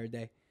the entire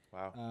day.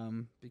 Wow.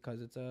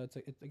 Because it's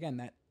again,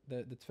 that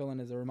the tefillin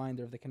is a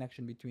reminder of the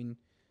connection between,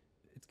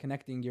 it's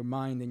connecting your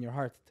mind and your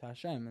heart to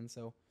Hashem, and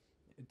so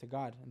to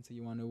God. And so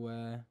you want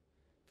to,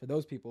 for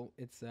those people,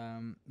 it's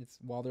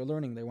while they're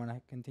learning, they want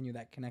to continue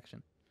that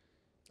connection.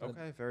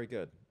 Okay, very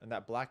good. And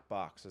that black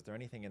box, is there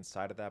anything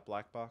inside of that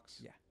black box?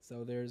 Yeah.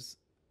 So there's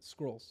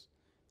scrolls.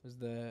 There's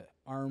the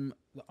arm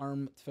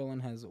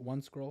tefillin has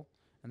 1 scroll,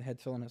 and the head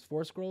tefillin has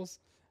 4 scrolls,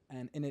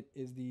 and in it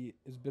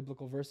is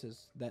biblical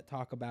verses that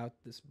talk about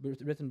this,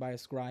 written by a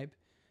scribe,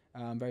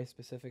 very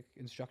specific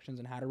instructions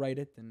on how to write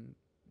it and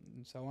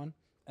so on.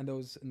 And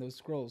those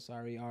scrolls,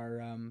 are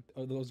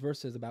those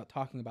verses about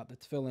talking about the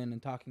tefillin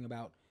and talking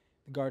about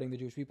guarding the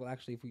Jewish people.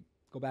 Actually, if we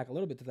go back a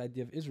little bit to the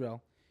idea of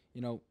Israel,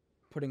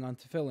 putting on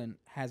tefillin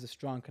has a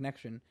strong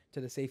connection to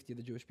the safety of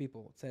the Jewish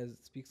people. It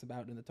speaks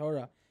about in the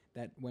Torah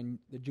that when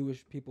the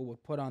Jewish people will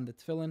put on the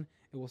tefillin,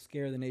 it will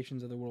scare the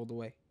nations of the world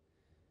away.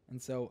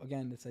 And so,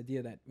 again, this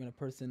idea that when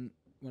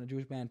a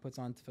Jewish man puts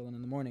on tefillin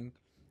in the morning,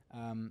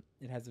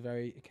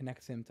 it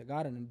connects him to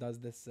God, and it does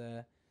this,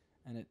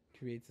 and it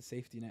creates a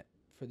safety net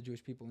for the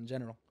Jewish people in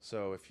general.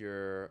 So if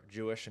you're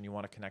Jewish and you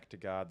want to connect to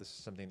God, this is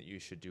something that you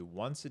should do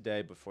once a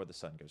day before the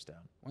sun goes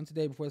down. Once a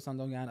day before the sun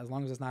goes down, as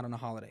long as it's not on a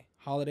holiday.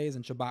 Holidays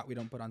and Shabbat, we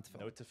don't put on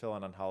tefillin. No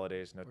tefillin on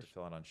holidays, no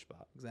tefillin on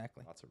Shabbat.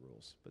 Exactly. Lots of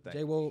rules. But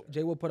Jay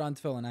will put on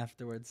tefillin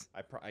afterwards.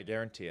 I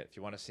guarantee it. If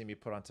you want to see me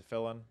put on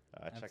tefillin,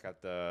 check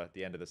out the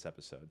end of this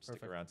episode.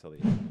 Stick Perfect. around till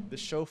the end. The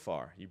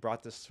shofar. You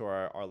brought this to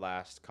our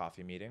last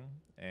coffee meeting,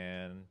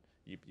 and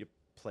you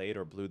played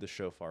or blew the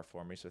shofar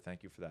for me, so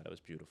thank you for that. It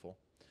was beautiful.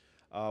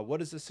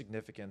 What is the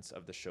significance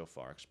of the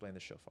shofar? Explain the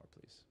shofar,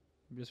 please.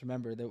 Just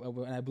remember that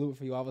when I blew it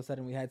for you, all of a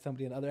sudden we had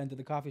somebody at the other end of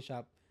the coffee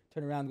shop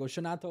turn around and go,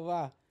 Shana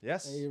Tova.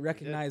 Yes. They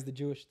recognize the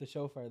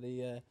shofar.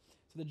 So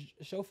the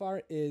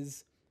shofar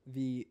is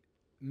the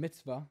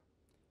mitzvah.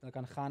 Like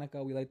on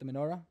Hanukkah, we light the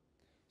menorah.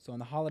 So on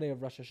the holiday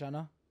of Rosh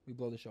Hashanah, we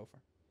blow the shofar.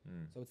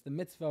 So it's the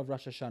mitzvah of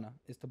Rosh Hashanah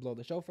is to blow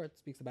the shofar. It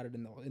speaks about it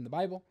in the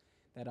Bible,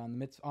 that on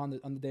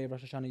the day of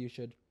Rosh Hashanah you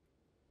should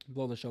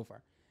blow the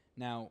shofar.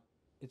 Now,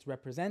 it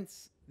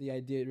represents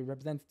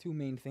 2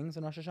 main things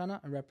in Rosh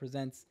Hashanah. It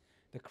represents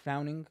the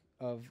crowning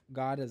of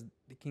God as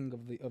the king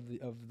of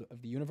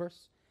the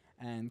universe,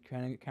 and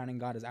crowning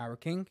God as our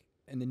king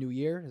in the new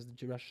year, as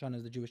the Rosh Hashanah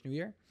is the Jewish New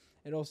Year.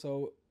 It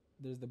also,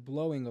 there's the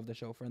blowing of the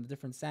shofar, and the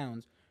different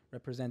sounds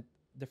represent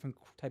different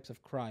types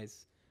of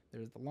cries.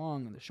 There's the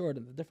long and the short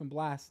and the different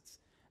blasts,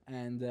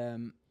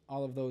 and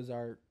all of those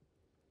are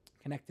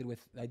connected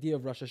with the idea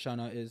of Rosh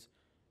Hashanah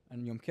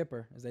and Yom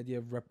Kippur is the idea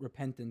of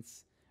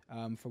repentance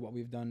for what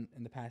we've done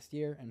in the past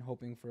year, and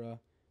hoping for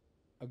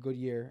a good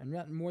year,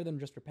 and more than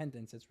just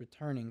repentance, it's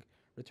returning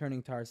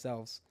to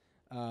ourselves.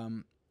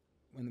 When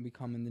we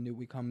come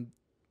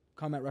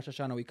at Rosh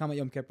Hashanah, we come at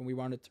Yom Kippur, and we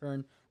want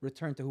to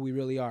return to who we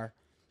really are,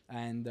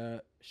 and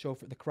the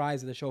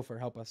cries of the shofar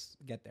help us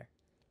get there.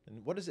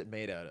 And what is it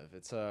made out of?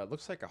 It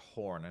looks like a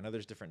horn. I know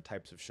there's different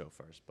types of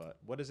shofars, but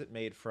what is it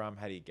made from?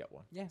 How do you get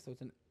one? Yeah, so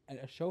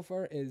a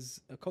shofar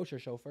is a kosher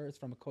shofar. It's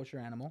from a kosher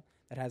animal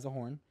that has a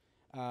horn.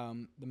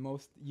 The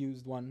most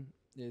used one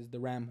is the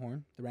ram's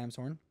horn.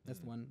 That's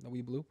the one that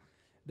we blew.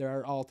 There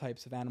are all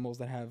types of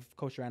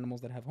kosher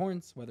animals that have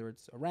horns, whether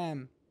it's a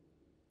ram,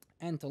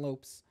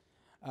 antelopes,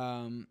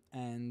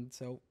 and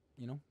so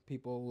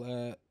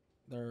people.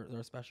 There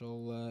are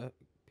special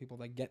people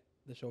that get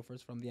the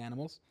shofars from the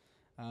animals,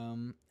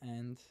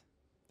 and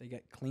they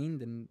get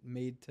cleaned and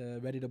made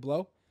ready to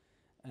blow,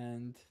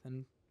 and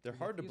they're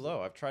hard to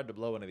blow. I've tried to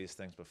blow one of these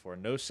things before.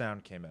 No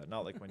sound came out.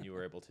 Not like when you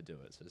were able to do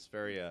it. So it's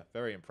very,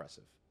 very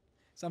impressive.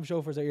 Some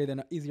shofars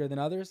are easier than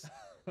others,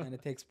 and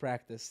it takes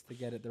practice to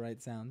get it the right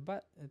sound.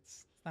 But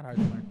it's not hard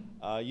to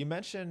learn. You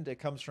mentioned it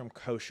comes from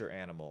kosher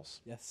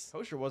animals. Yes.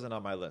 Kosher wasn't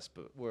on my list,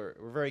 but we're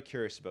very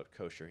curious about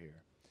kosher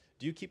here.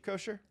 Do you keep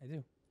kosher? I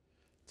do.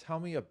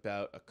 Tell me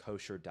about a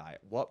kosher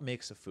diet. What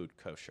makes a food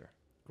kosher?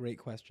 Great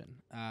question.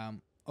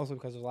 Also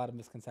because there's a lot of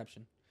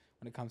misconception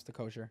when it comes to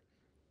kosher.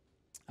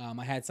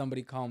 I had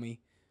somebody call me,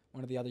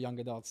 one of the other young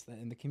adults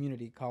in the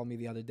community called me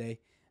the other day,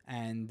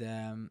 and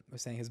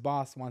was saying his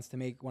boss wants to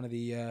make one of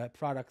the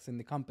products in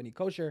the company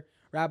kosher.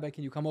 Rabbi,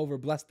 can you come over,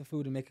 bless the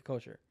food, and make it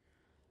kosher?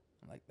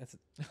 I'm like,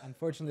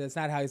 unfortunately, that's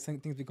not how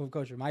things become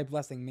kosher. My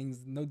blessing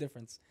means no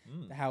difference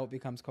to how it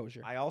becomes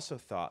kosher. I also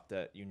thought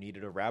that you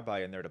needed a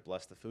rabbi in there to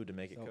bless the food to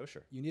make it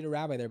kosher. You need a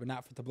rabbi there, but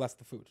not to bless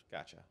the food.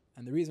 Gotcha.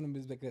 And the reason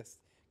is like this.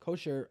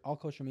 All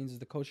kosher means is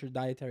the kosher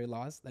dietary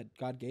laws that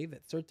God gave,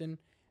 that certain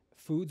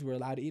foods we're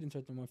allowed to eat and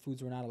certain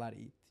foods we're not allowed to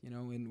eat.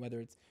 And whether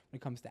it's when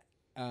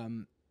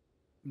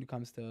it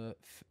comes to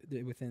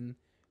within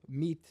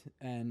meat,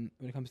 and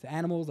when it comes to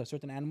animals, there are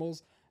certain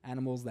animals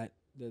that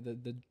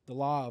the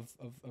law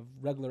of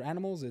regular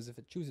animals is if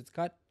it chews its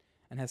cut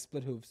and has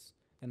split hooves,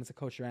 then it's a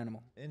kosher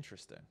animal.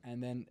 Interesting.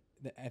 And then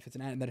if it's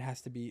an animal that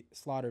has to be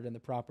slaughtered in the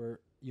proper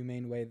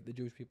humane way that the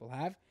Jewish people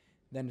have,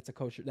 then it's a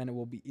kosher. Then it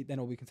will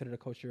be considered a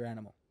kosher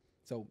animal.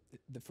 So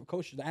for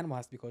kosher, the animal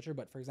has to be kosher.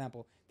 But for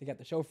example, to get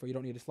the shofar, you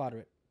don't need to slaughter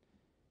it.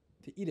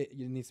 To eat it,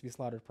 it needs to be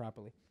slaughtered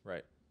properly.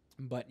 Right.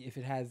 But if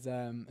it has,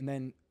 and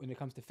then when it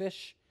comes to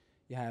fish,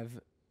 you have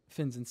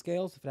fins and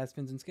scales. If it has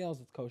fins and scales,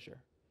 it's kosher.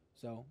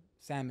 So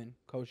salmon,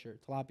 kosher.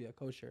 Tilapia,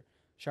 kosher.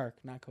 Shark,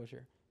 not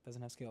kosher.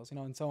 Doesn't have scales,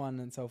 and so on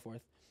and so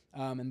forth.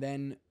 And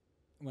then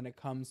when it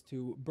comes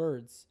to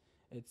birds,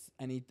 it's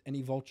any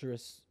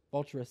vulturous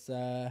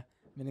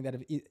meaning that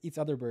it eats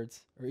other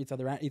birds or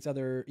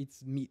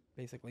eats meat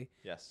basically.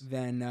 Yes.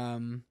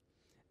 Then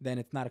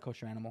it's not a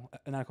kosher animal,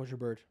 not a kosher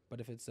bird. But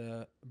if it's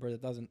a bird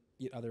that doesn't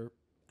eat other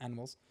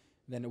animals,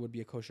 then it would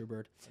be a kosher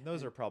bird. And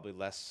those are probably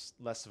less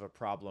of a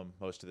problem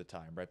most of the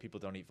time, right? People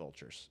don't eat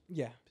vultures.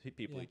 Yeah.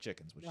 People eat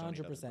chickens, which don't eat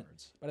other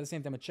birds. But at the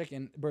same time,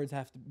 birds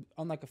have to,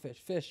 unlike a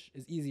fish. Fish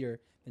is easier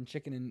than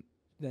chicken and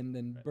than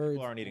Right. birds.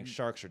 People aren't eating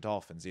sharks or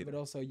dolphins either. But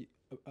also,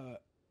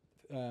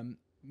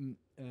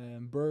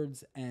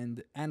 birds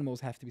and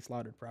animals have to be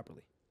slaughtered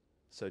properly.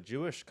 So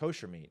Jewish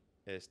kosher meat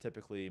is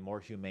typically more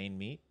humane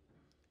meat.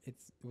 It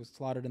was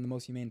slaughtered in the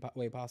most humane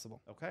way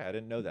possible. Okay, I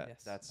didn't know that.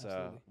 Yes, That's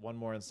absolutely. one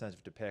more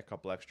incentive to pay a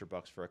couple extra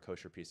bucks for a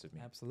kosher piece of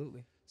meat.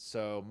 Absolutely.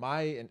 So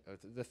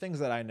the things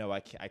that I know I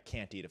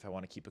can't eat if I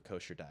want to keep a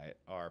kosher diet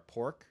are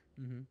pork,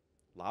 Mm-hmm.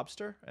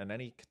 lobster, and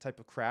any type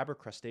of crab or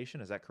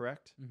crustacean. Is that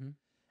correct? Mm-hmm.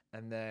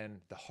 And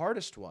then the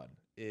hardest one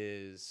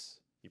is,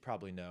 you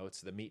probably know,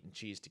 it's the meat and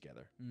cheese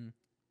together. Mm.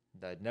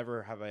 That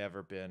never have I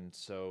ever been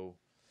so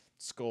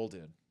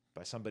scolded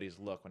by somebody's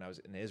look when I was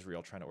in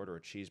Israel trying to order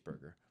a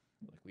cheeseburger.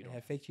 Like, we They don't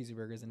have fake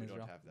cheeseburgers in we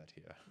Israel. don't have that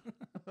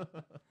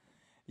here.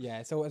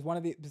 Yeah. So as one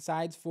of the,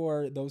 besides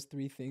for those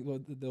three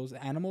things, those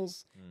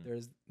animals,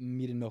 there's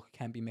meat and milk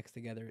can't be mixed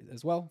together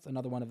as well. It's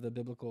another one of the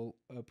biblical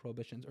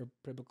prohibitions or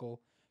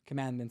biblical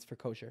commandments for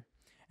kosher.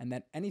 And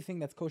that anything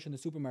that's kosher in the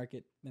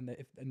supermarket, and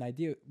if an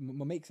idea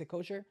what makes it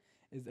kosher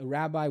is a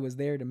rabbi was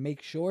there to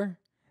make sure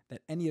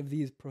that any of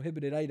these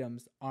prohibited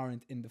items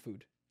aren't in the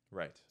food.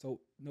 Right. So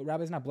the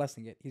rabbi's not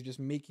blessing it; he's just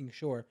making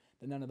sure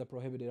that none of the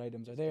prohibited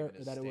items are there,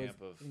 or that it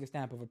was a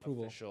stamp of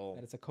approval,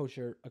 that it's a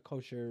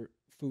kosher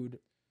food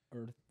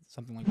or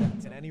something like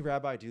that. Can any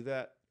rabbi do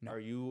that? No. Are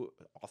you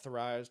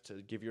authorized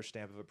to give your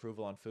stamp of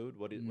approval on food?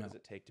 What does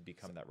it take to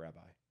become that rabbi?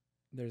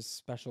 There's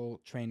special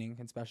training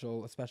and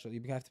special.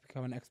 You have to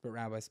become an expert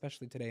rabbi,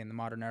 especially today in the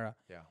modern era.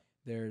 Yeah.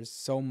 There's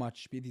so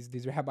much.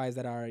 These rabbis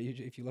that are,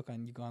 if you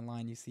go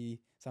online, you see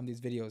some of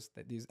these videos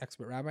that these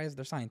expert rabbis,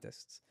 they're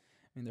scientists.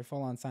 I mean, they're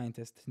full-on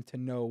scientists to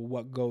know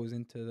what goes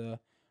into the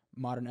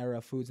modern era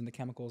of foods and the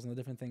chemicals and the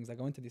different things that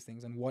go into these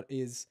things and what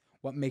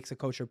makes a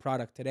kosher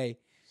product today.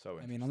 So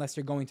I mean, unless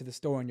you're going to the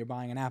store and you're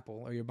buying an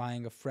apple or you're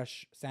buying a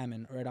fresh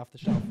salmon right off the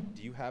shelf.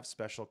 Do you have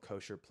special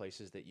kosher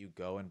places that you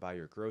go and buy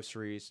your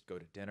groceries, go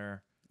to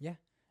dinner? Yeah.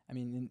 I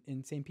mean,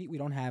 in St. Pete, we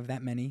don't have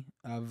that many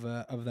of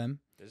them.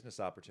 Business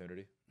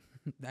opportunity.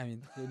 I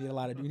mean,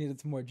 we needed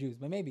some more Jews,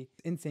 but maybe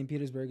in St.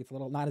 Petersburg, it's a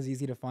little not as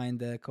easy to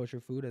find kosher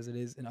food as it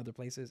is in other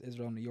places,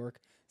 Israel, New York,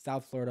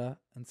 South Florida,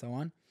 and so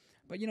on.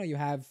 But you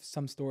have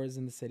some stores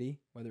in the city,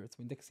 whether it's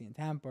Winn-Dixie in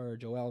Tampa or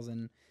Joel's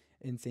in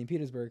St.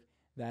 Petersburg,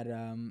 that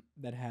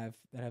have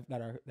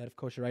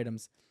kosher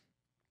items,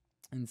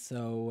 and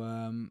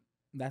so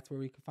that's where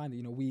we can find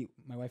it.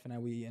 My wife and I,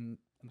 we in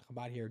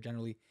Chabad here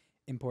generally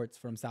imports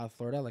from South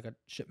Florida, like a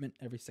shipment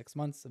every 6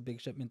 months, a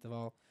big shipment of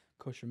all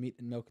kosher meat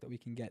and milk that we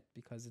can get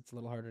because it's a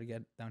little harder to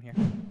get down here.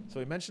 So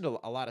we mentioned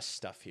a lot of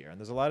stuff here, and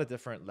there's a lot of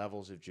different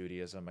levels of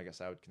Judaism. I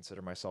guess I would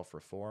consider myself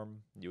Reform.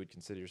 You would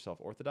consider yourself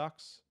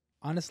Orthodox?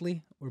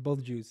 Honestly, we're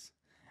both Jews.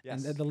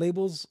 Yes. And the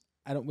labels,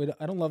 I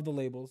don't love the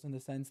labels in the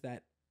sense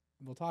that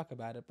we'll talk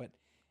about it, but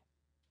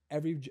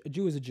a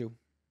Jew is a Jew.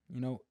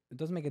 It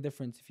doesn't make a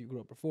difference if you grew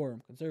up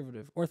Reform,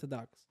 conservative,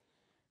 Orthodox,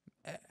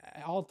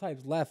 all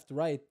types, left,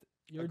 right.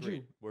 You're Agreed. a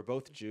Jew. We're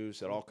both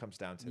Jews. It all comes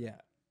down to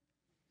that.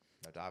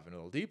 Now, diving a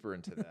little deeper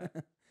into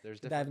that, there's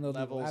different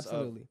levels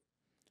of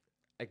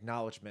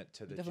acknowledgement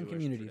to the different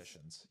Jewish communities.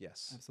 traditions.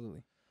 Yes.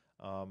 Absolutely.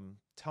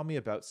 Tell me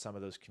about some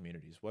of those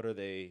communities. What are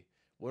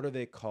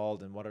they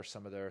called, and what are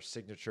some of their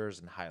signatures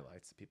and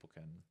highlights that people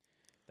can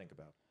think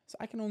about? So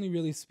I can only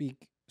really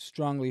speak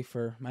strongly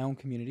for my own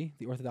community,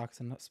 the Orthodox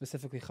and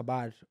specifically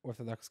Chabad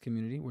Orthodox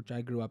community, which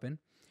I grew up in.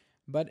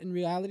 But in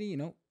reality,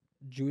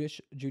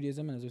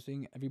 Judaism, and as we're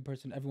saying,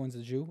 everyone's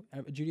a Jew.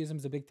 Judaism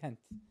is a big tent.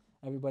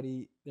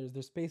 Everybody,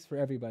 there's space for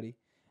everybody,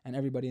 and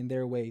everybody in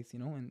their ways,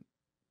 and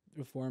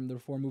the Reform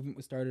movement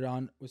was started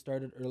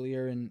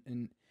earlier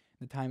in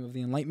the time of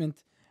the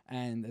Enlightenment,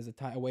 and as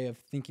a way of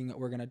thinking that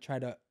we're going to try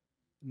to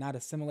not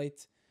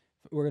assimilate.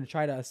 We're going to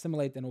try to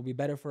assimilate, and it will be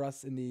better for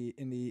us in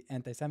the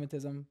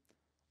anti-Semitism.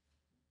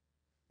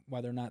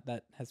 Whether or not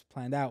that has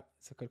planned out,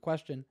 it's a good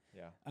question.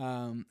 Yeah.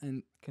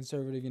 And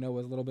conservative,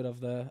 was a little bit of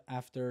the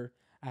after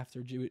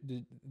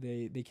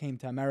they came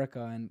to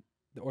America, and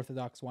the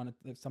Orthodox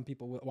some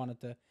people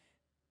wanted to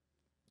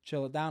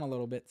chill it down a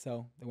little bit,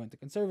 so they went to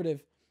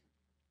conservative.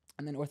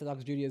 And then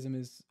Orthodox Judaism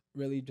is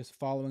really just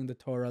following the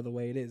Torah the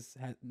way it is,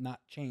 has not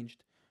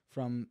changed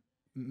from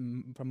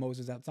from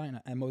Moses at Sinai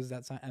and Moses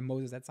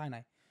at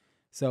Sinai.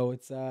 So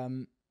it's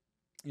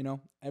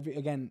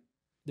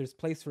there's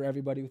place for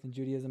everybody within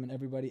Judaism, and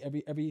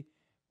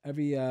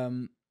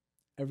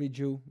every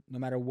Jew, no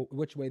matter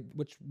which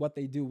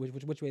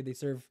way they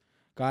serve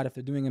God. If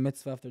they're doing a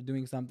mitzvah, if they're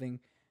doing something,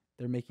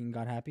 they're making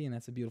God happy, and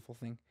that's a beautiful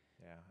thing.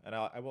 Yeah, and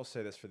I will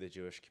say this for the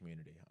Jewish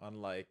community.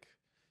 Unlike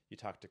you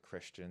talk to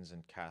Christians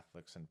and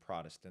Catholics and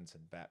Protestants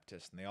and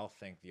Baptists, and they all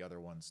think the other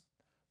one's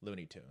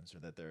Looney Tunes or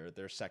that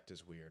their sect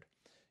is weird.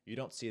 You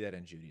don't see that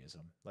in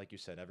Judaism. Like you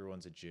said,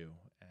 everyone's a Jew,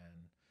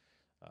 and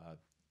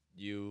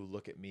you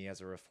look at me as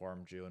a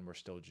Reformed Jew, and we're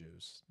still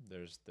Jews.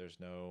 There's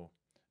no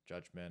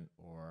judgment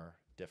or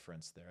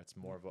difference there. It's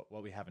more of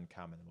what we have in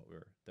common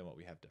than what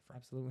we have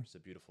different. Absolutely, it's a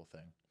beautiful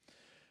thing.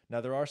 Now,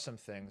 there are some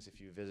things,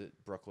 if you visit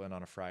Brooklyn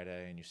on a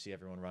Friday and you see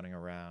everyone running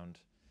around,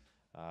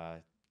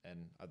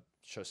 and I'll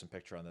show some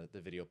picture on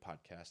the video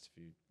podcast if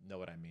you know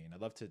what I mean.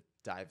 I'd love to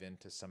dive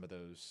into some of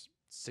those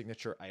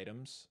signature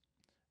items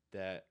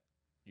that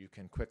you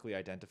can quickly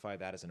identify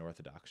that as an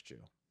Orthodox Jew.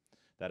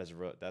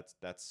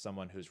 That's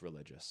someone who's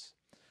religious.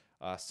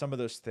 Some of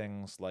those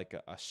things like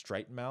a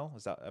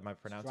streitmel, am I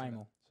pronouncing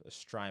it? A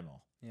strimel.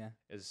 Yeah.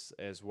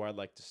 Is where I'd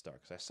like to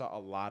start, because I saw a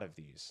lot of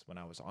these when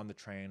I was on the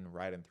train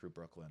riding through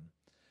Brooklyn,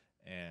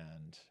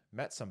 and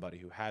met somebody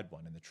who had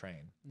one in the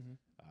train. Mm-hmm.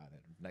 They had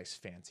a nice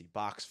fancy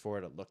box for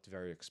it. It looked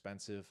very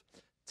expensive.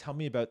 Tell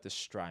me about this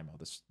strimel,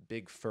 this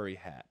big furry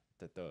hat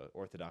that the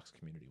Orthodox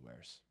community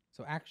wears.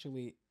 So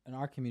actually, in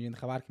our community, in the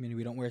Chabad community,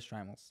 we don't wear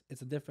strimels. It's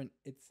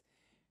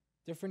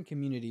different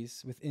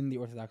communities within the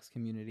Orthodox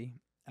community,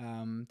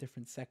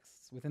 different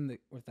sects within the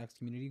Orthodox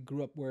community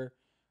grew up where,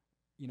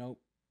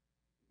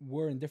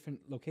 were in different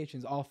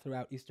locations all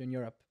throughout Eastern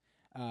Europe.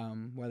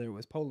 Whether it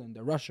was Poland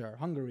or Russia or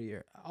Hungary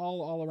or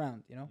all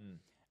around,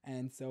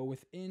 And so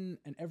within,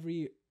 and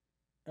every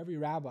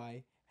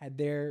rabbi had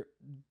their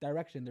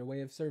direction, their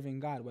way of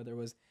serving God, whether it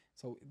was,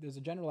 so there's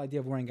a general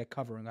idea of wearing a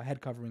head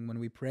covering when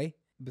we pray,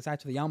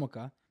 besides for the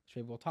yarmulke,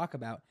 which we'll talk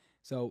about.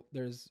 So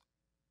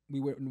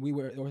we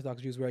wear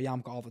Orthodox Jews wear a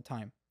yarmulke all the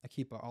time, a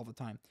kippah all the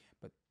time.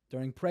 But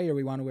during prayer,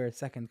 we want to wear a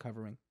second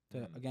covering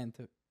to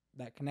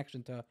that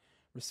connection to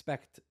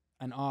respect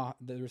and awe,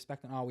 the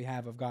respect and awe we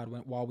have of God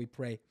while we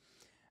pray.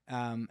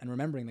 And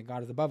remembering that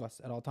God is above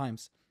us at all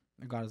times.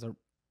 And God is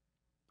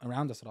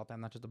around us at all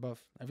times, not just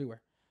above,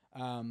 everywhere.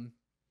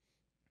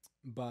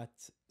 But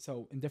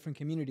so in different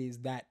communities,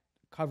 that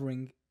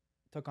covering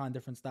took on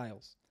different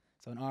styles.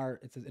 So in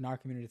our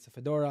community, it's a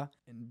fedora.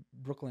 In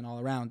Brooklyn, all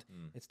around,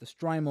 it's the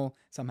strimel.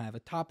 Some have a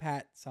top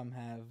hat. Some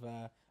have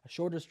a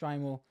shorter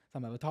strimel.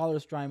 Some have a taller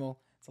strimel.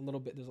 It's a little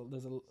bit.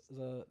 There's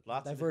a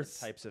lots diverse of different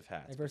types of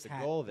hats. Diverse the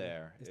hat goal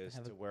there is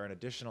to to wear an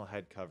additional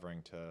head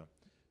covering to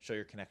show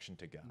your connection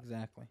to God.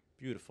 Exactly.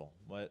 Beautiful.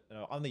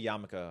 On the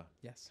yarmulke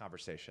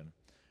conversation,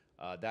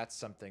 that's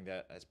something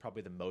that is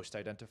probably the most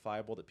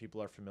identifiable that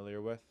people are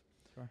familiar with.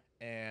 Sure.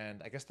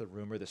 And I guess the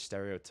rumor, the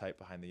stereotype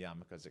behind the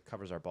yarmulke is it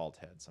covers our bald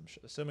heads. I'm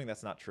assuming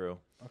that's not true.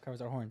 Or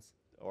covers our horns.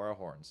 Or our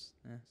horns.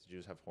 Yeah.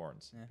 Jews have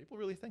horns. Yeah. People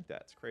really think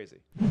that. It's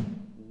crazy.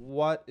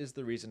 What is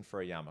the reason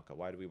for a yarmulke?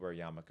 Why do we wear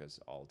yarmulkes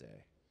all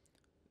day?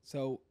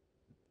 So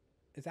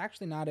it's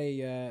actually not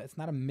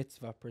a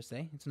mitzvah per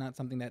se. It's not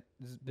something that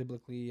is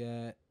biblically,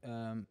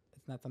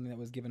 it's not something that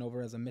was given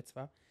over as a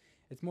mitzvah.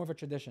 It's more of a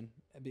tradition.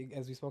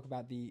 As we spoke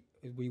about, we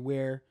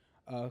wear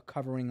a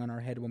covering on our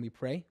head when we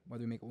pray,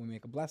 whether we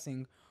make a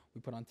blessing,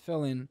 we put on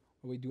tefillin,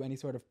 or we do any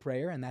sort of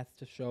prayer, and that's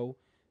to show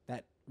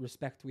that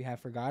respect we have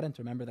for God and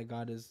to remember that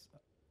God is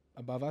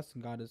above us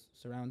and God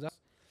surrounds us.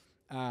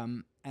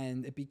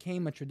 And it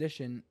became a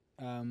tradition.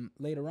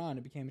 Later on,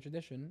 it became a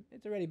tradition.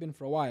 It's already been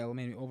for a while,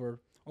 maybe over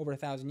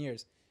 1,000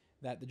 years,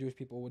 that the Jewish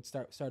people would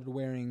started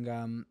wearing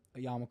a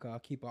yarmulke, a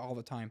kippah all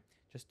the time,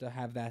 just to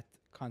have that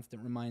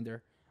constant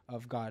reminder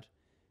of God.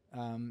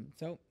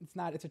 So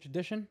it's a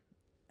tradition,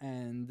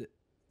 and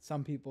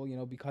some people,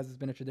 because it's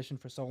been a tradition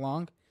for so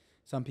long,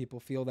 some people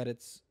feel that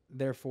it's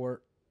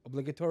therefore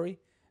obligatory,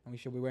 and we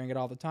should be wearing it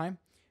all the time.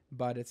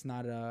 But it's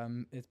not.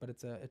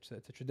 It's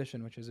a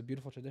tradition, which is a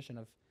beautiful tradition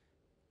of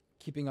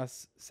keeping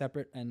us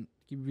separate and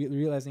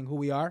realizing who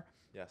we are.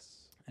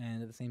 Yes.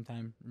 And at the same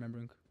time,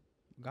 remembering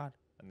God.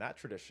 And that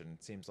tradition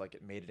seems like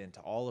it made it into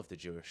all of the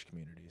Jewish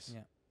communities.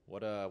 Yeah.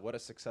 What a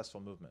successful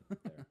movement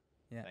there.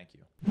 Yeah. Thank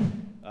you.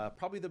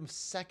 Probably the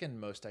second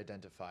most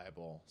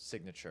identifiable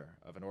signature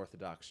of an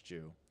Orthodox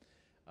Jew,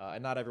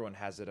 and not everyone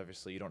has it.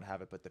 Obviously, you don't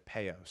have it, but the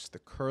peyos, the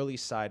curly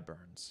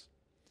sideburns.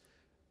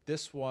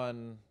 This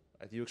one,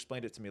 you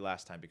explained it to me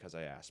last time because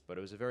I asked, but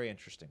it was a very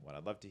interesting one.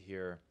 I'd love to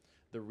hear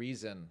the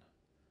reason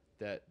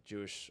that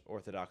Jewish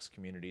Orthodox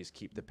communities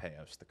keep the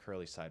peyos, the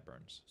curly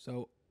sideburns.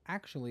 So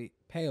actually,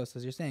 peyos,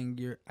 as you're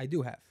saying, I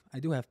do have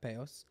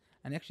peyos,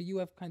 and actually you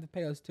have kind of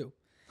peyos too.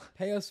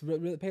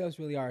 Peyos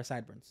really are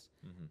sideburns,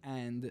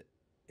 and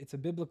it's a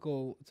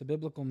biblical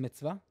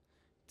mitzvah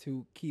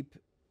to keep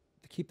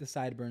the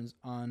sideburns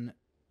on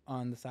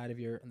the side of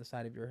your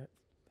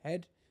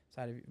head,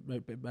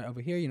 right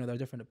over here. There are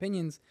different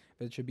opinions,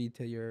 but it should be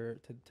to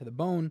the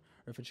bone,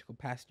 or if it should go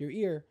past your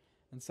ear,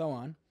 and so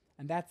on.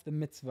 And that's the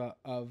mitzvah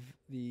of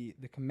the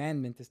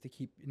commandment, is to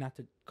keep, not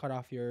to cut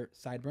off your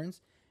sideburns.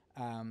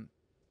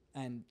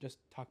 And just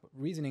talk about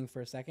reasoning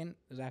for a second.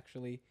 There's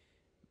actually,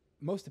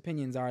 most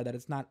opinions are that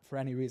it's not for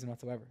any reason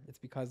whatsoever. It's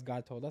because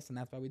God told us, and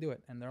that's why we do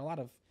it. And there are a lot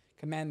of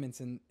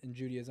commandments in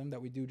Judaism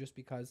that we do just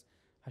because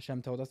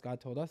Hashem told us, God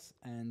told us,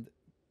 and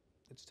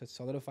it's to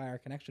solidify our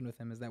connection with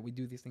Him, is that we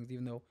do these things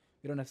even though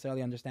we don't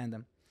necessarily understand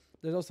them.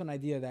 There's also an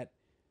idea that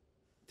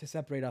to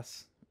separate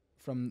us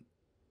from,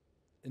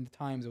 in the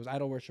times it was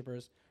idol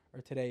worshippers,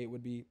 or today it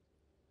would be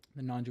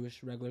the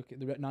non-Jewish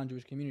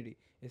non-Jewish community,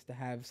 is to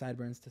have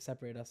sideburns to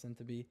separate us and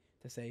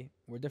to say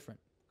we're different,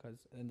 because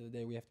at the end of the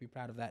day we have to be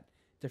proud of that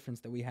difference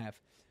that we have.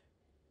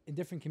 In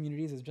different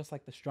communities, it's just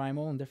like the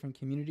shtreimel. In different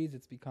communities,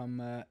 it's become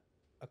a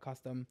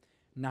custom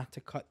not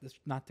to cut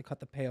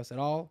the payos at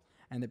all,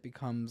 and it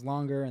becomes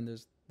longer. And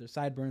there's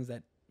sideburns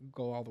that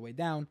go all the way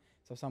down.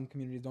 So some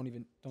communities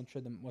don't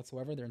trim them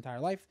whatsoever their entire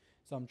life.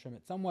 Some trim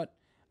it somewhat.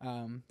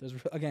 There's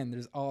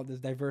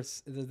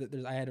diverse.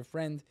 I had a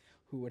friend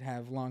who would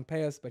have long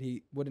payos, but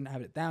he wouldn't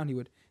have it down. He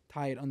would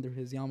tie it under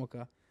his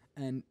yarmulke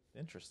and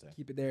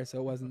keep it there, so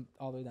it wasn't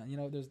all the way down.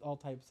 There's all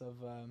types of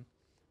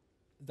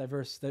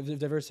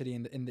diversity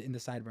in the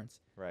sideburns.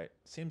 Right.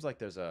 Seems like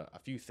there's a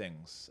few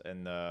things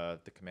in the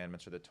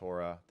commandments or the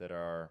Torah that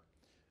are,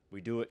 we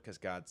do it because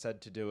God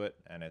said to do it,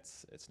 and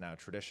it's now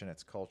tradition,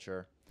 it's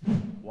culture.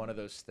 One of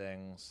those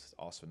things,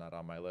 also not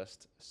on my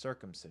list,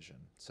 circumcision.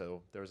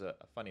 So there was a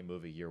funny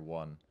movie, Year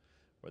One,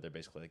 where they're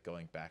basically like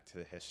going back to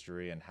the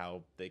history and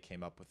how they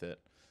came up with it.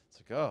 It's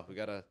like, oh, we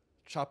got to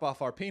chop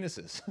off our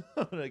penises.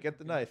 Get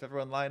the knife,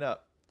 everyone line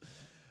up.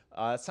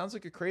 It sounds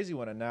like a crazy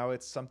one, and now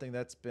it's something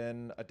that's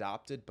been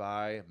adopted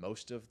by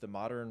most of the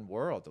modern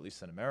world, at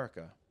least in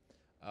America.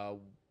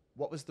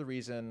 What was the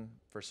reason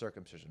for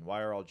circumcision?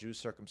 Why are all Jews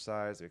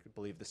circumcised? I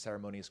believe the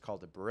ceremony is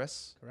called a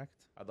bris. Correct.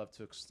 I'd love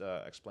to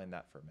explain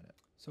that for a minute.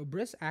 So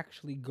bris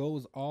actually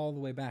goes all the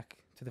way back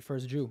to the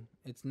first Jew.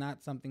 It's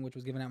not something which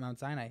was given at Mount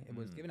Sinai. It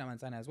was given at Mount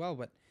Sinai as well,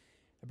 but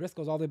a bris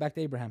goes all the way back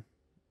to Abraham.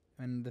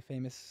 And the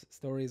famous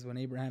stories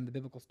the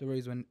biblical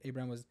stories when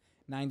Abraham was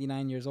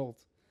 99 years old.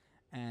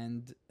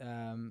 And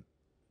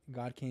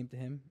God came to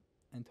him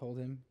and told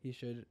him he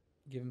should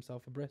give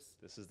himself a bris.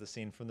 This is the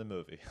scene from the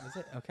movie. Is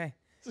it? Okay.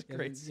 It's a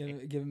great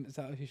scene. Give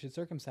himself, he should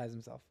circumcise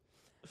himself.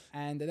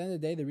 And at the end of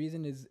the day, the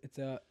reason is it's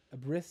a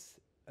bris.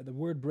 The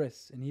word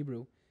bris in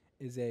Hebrew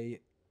is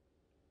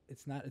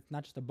it's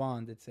not just a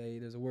bond.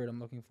 There's a word I'm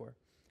looking for.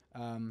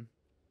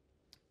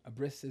 A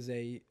bris is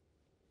a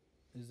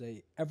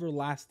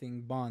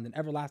everlasting bond, an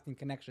everlasting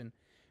connection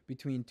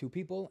between two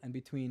people and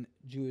between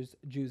Jews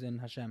and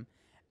Hashem.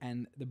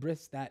 And the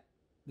bris,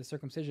 the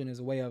circumcision, is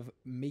a way of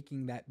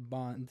making that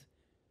bond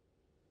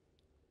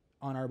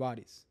on our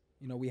bodies.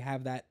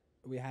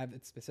 We have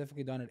it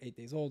specifically done at 8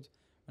 days old,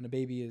 when a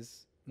baby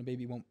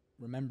won't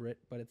remember it,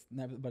 but it's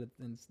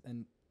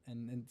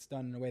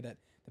done in a way that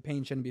the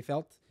pain shouldn't be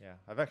felt. Yeah,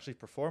 I've actually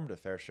performed a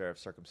fair share of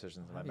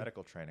circumcisions in my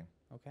medical training.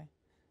 Okay,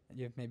 and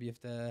you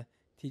have to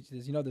teach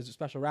this. There's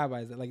special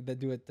rabbis that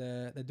do it.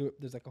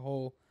 There's like a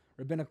whole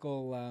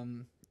rabbinical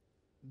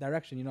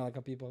direction. Like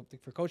how people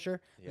for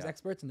kosher, there's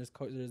experts, and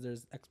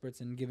there's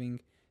experts in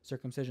giving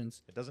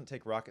circumcisions. It doesn't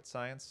take rocket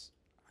science.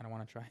 I don't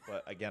want to try.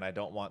 But again, I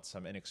don't want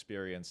some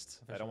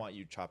inexperienced. I don't want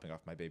you chopping off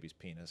my baby's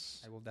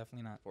penis. I will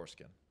definitely not.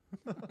 Foreskin.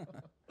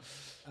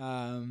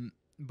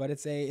 But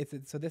it's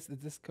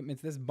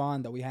this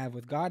bond that we have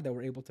with God that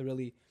we're able to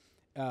really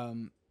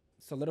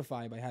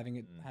solidify by having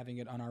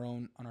it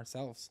on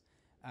ourselves.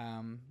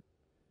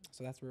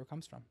 So that's where it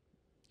comes from.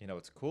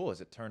 What's cool is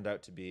it turned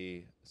out to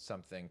be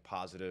something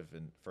positive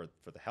and for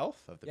the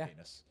health of the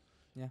penis.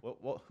 Yeah.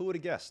 Well, who would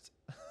have guessed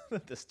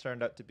that this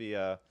turned out to be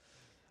a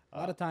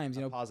lot of times,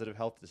 positive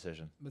health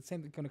decision. But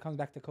same when it comes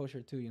back to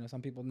kosher too.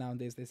 Some people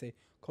nowadays they say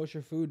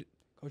kosher's the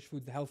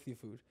healthy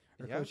food,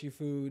 or kosher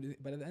food.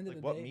 But at the end of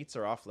the day, what meats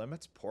are off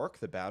limits? Pork,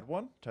 the bad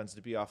one, tends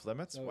to be off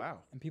limits. So, wow.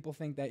 And people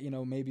think that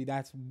maybe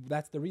that's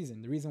the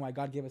reason. The reason why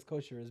God gave us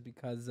kosher is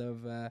because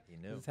of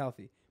it's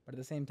healthy. But at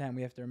the same time,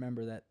 we have to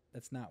remember that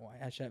that's not why.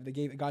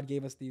 God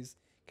gave us these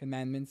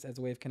commandments as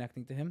a way of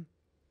connecting to Him,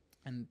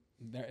 and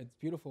it's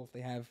beautiful if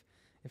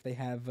they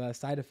have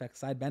side effects,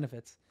 side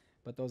benefits.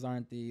 But those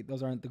aren't the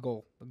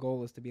goal. The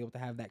goal is to be able to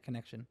have that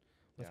connection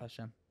with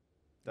Hashem.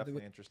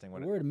 Definitely interesting.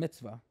 The word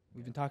mitzvah,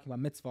 we've been talking about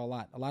mitzvah a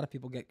lot. A lot of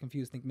people get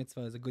confused, think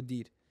mitzvah is a good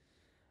deed.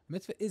 A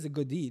mitzvah is a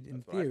good deed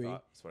in theory.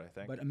 That's what I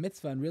think. But a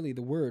mitzvah, and really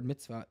the word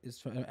mitzvah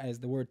is as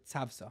the word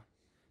tzavsa.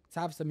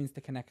 Tzavsa means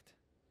to connect.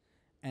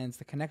 And it's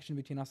the connection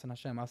between us and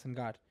Hashem, us and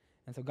God.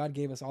 And so God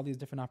gave us all these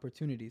different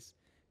opportunities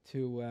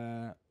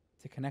to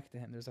connect to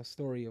Him. There's a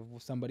story of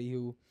somebody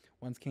who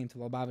once came to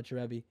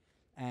Lubavitcher Rebbe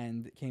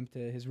and came to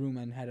his room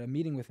and had a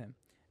meeting with him.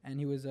 And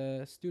he was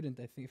a student,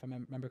 I think, if I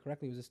remember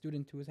correctly, he was a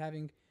student who was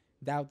having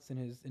doubts in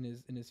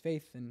his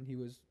faith, and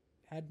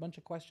had a bunch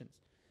of questions.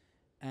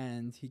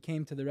 And he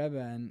came to the Rebbe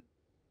and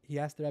he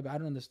asked the Rebbe, I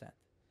don't understand.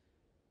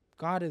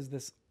 God is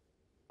this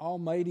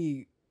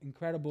almighty,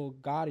 incredible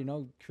God,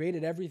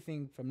 created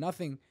everything from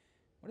nothing.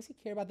 What does he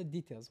care about the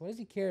details? What does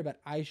he care about?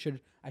 I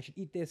should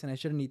eat this and I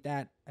shouldn't eat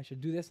that. I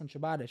should do this on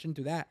Shabbat. I shouldn't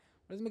do that.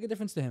 What does it make a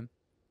difference to him?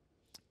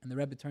 And the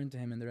Rebbe turned to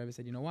him and the Rebbe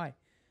said, you know why?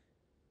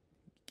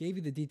 He gave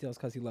you the details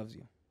because he loves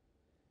you.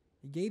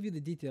 He gave you the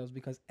details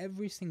because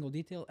every single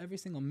detail, every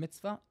single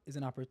mitzvah is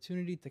an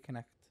opportunity to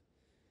connect.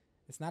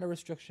 It's not a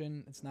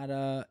restriction. It's not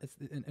a.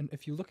 And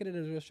if you look at it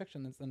as a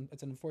restriction, it's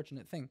an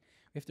unfortunate thing.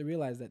 We have to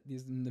realize that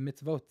the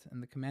mitzvot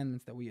and the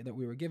commandments that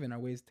we were given are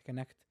ways to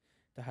connect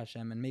to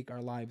Hashem and make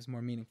our lives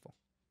more meaningful.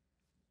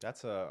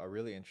 That's a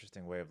really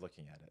interesting way of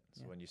looking at it.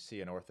 So when you see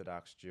an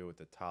Orthodox Jew with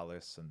the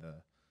talis and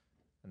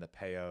the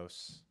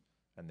payos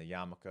and the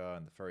yarmulke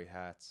and the furry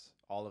hats,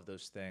 all of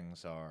those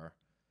things are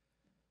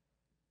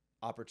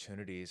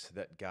opportunities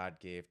that God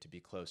gave to be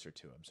closer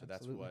to him. So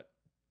that's what,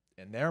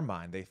 in their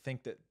mind, they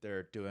think that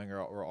they're doing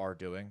or are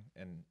doing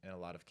in a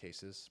lot of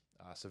cases.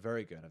 So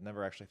very good. I've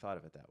never actually thought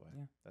of it that way.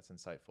 Yeah. That's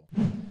insightful.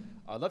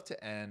 I'd love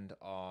to end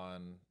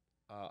on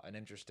an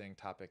interesting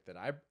topic that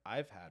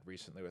I've had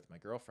recently with my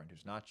girlfriend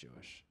who's not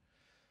Jewish.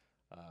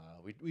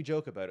 We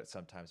joke about it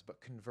sometimes, but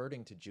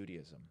converting to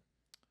Judaism.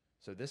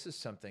 So this is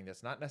something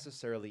that's not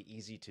necessarily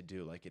easy to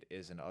do like it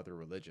is in other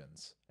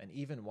religions. And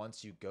even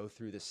once you go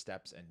through the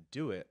steps and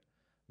do it,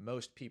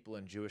 most people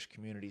in Jewish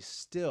communities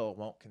still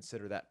won't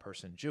consider that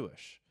person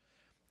Jewish.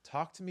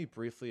 Talk to me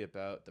briefly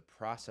about the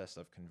process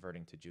of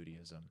converting to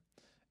Judaism,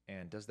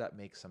 and does that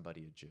make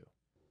somebody a Jew?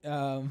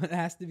 It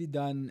has to be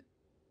done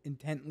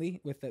intently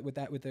with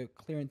a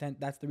clear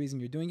intent. That's the reason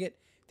you're doing it.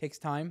 It takes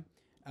time,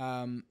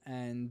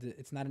 and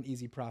it's not an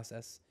easy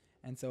process.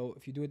 And so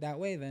if you do it that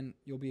way, then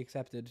you'll be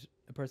accepted.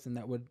 A person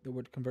that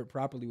would convert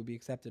properly would be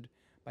accepted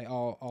by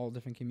all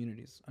different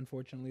communities.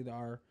 Unfortunately, there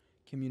are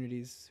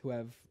communities who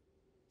have,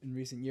 in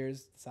recent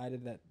years,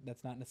 decided that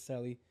that's not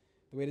necessarily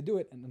the way to do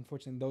it. And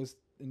unfortunately,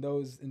 in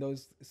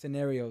those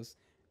scenarios,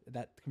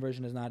 that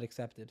conversion is not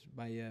accepted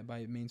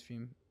by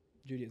mainstream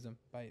Judaism,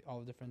 by all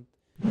the different.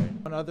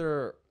 One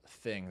other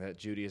thing that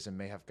Judaism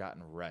may have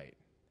gotten right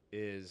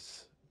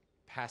is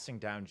passing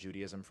down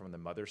Judaism from the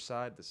mother's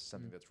side. This is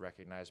something that's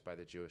recognized by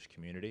the Jewish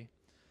community.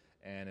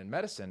 And in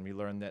medicine, we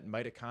learn that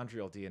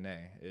mitochondrial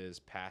DNA is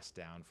passed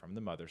down from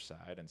the mother's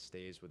side and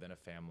stays within a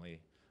family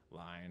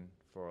line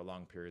for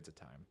long periods of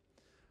time.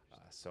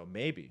 So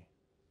maybe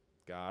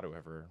God,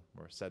 whoever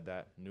said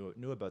that,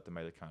 knew about the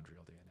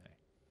mitochondrial DNA.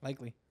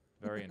 Likely.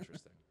 Very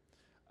interesting.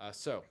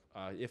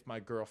 If my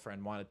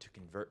girlfriend wanted to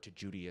convert to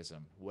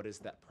Judaism, what is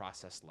that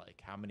process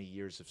like? How many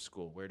years of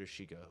school? Where does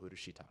she go? Who does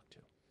she talk to?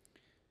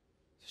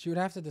 She would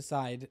have to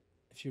decide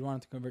if she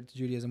wanted to convert to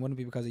Judaism. Wouldn't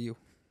be because of you.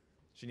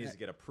 She needs to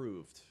get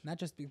approved. Not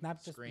just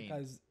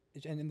because,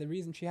 and the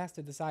reason she has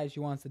to decide,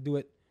 she wants to do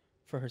it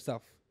for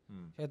herself.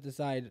 She has to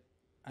decide,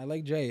 I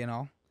like Jay and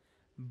all,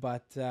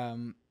 but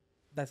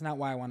that's not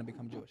why I want to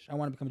become Jewish. I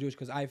want to become Jewish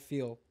because I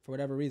feel, for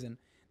whatever reason,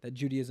 that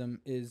Judaism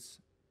is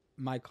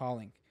my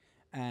calling,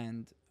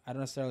 and I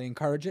don't necessarily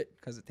encourage it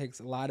because it takes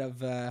a lot of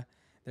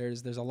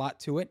there's a lot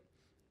to it.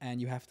 And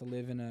you have to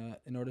live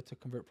in order to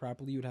convert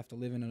properly, you'd have to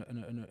live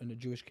in a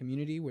Jewish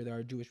community where there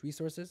are Jewish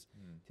resources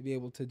to be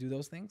able to do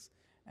those things.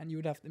 And you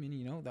would have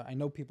to, I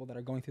know people that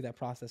are going through that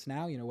process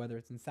now, whether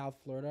it's in South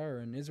Florida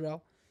or in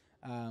Israel.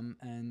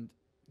 And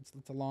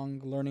it's a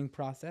long learning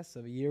process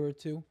of a year or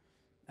two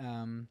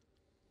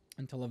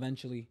until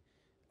eventually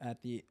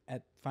at the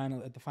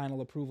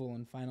final approval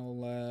and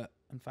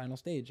final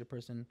stage, a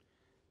person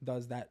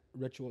does a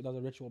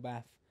ritual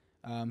bath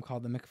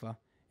called the mikvah,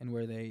 and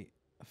where they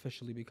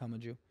officially become a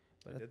Jew.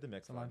 But I did the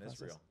mikvah in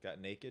Israel.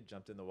 Got naked,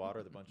 jumped in the water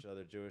with a bunch of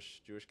other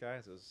Jewish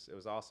guys. It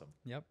was awesome.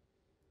 Yep.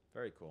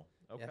 Very cool.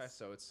 Okay, yes.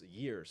 So it's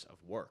years of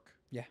work.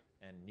 Yeah.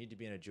 And need to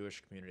be in a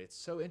Jewish community. It's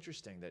so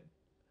interesting that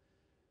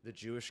the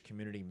Jewish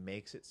community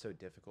makes it so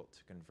difficult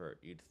to convert.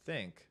 You'd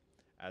think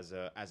as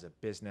a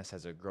business,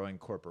 as a growing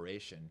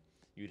corporation,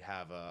 you'd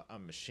have a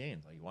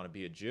machine. Like, you want to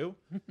be a Jew?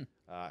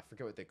 I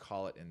forget what they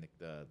call it in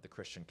the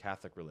Christian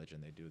Catholic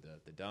religion. They do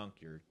the dunk.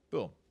 You're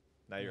boom.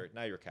 Now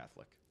you're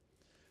Catholic.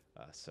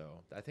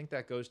 So I think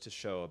that goes to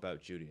show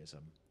about Judaism,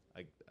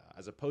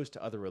 as opposed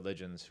to other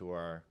religions who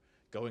are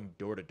going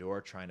door to door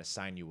trying to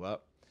sign you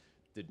up.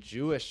 The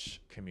Jewish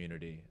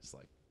community is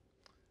like,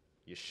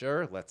 you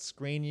sure? Let's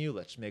screen you.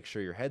 Let's make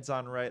sure your head's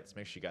on right. Let's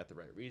make sure you got the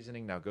right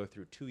reasoning. Now go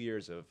through 2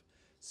 years of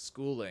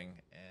schooling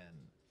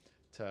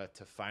and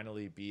to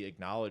finally be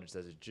acknowledged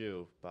as a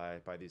Jew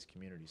by these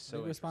communities. So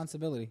big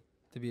responsibility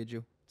to be a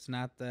Jew. It's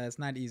not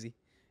easy.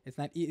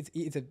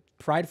 It's a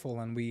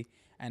prideful and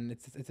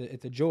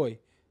it's a joy.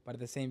 But at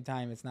the same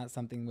time, it's not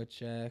something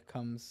which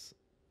comes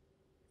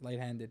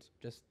light-handed.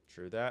 Just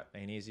true that.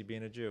 Ain't easy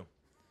being a Jew.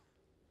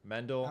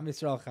 Mendel. I'm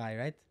Israel Chai,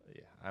 right?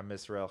 Yeah, I'm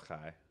Israel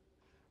Chai.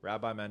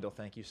 Rabbi Mendel,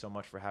 thank you so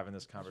much for having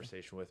this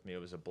conversation with me. It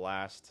was a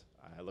blast.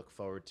 I look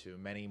forward to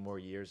many more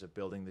years of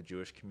building the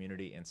Jewish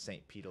community in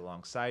St. Pete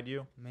alongside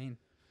you. Amen.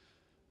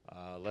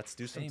 Let's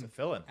do some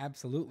tefillin.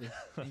 Absolutely.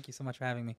 Thank you so much for having me.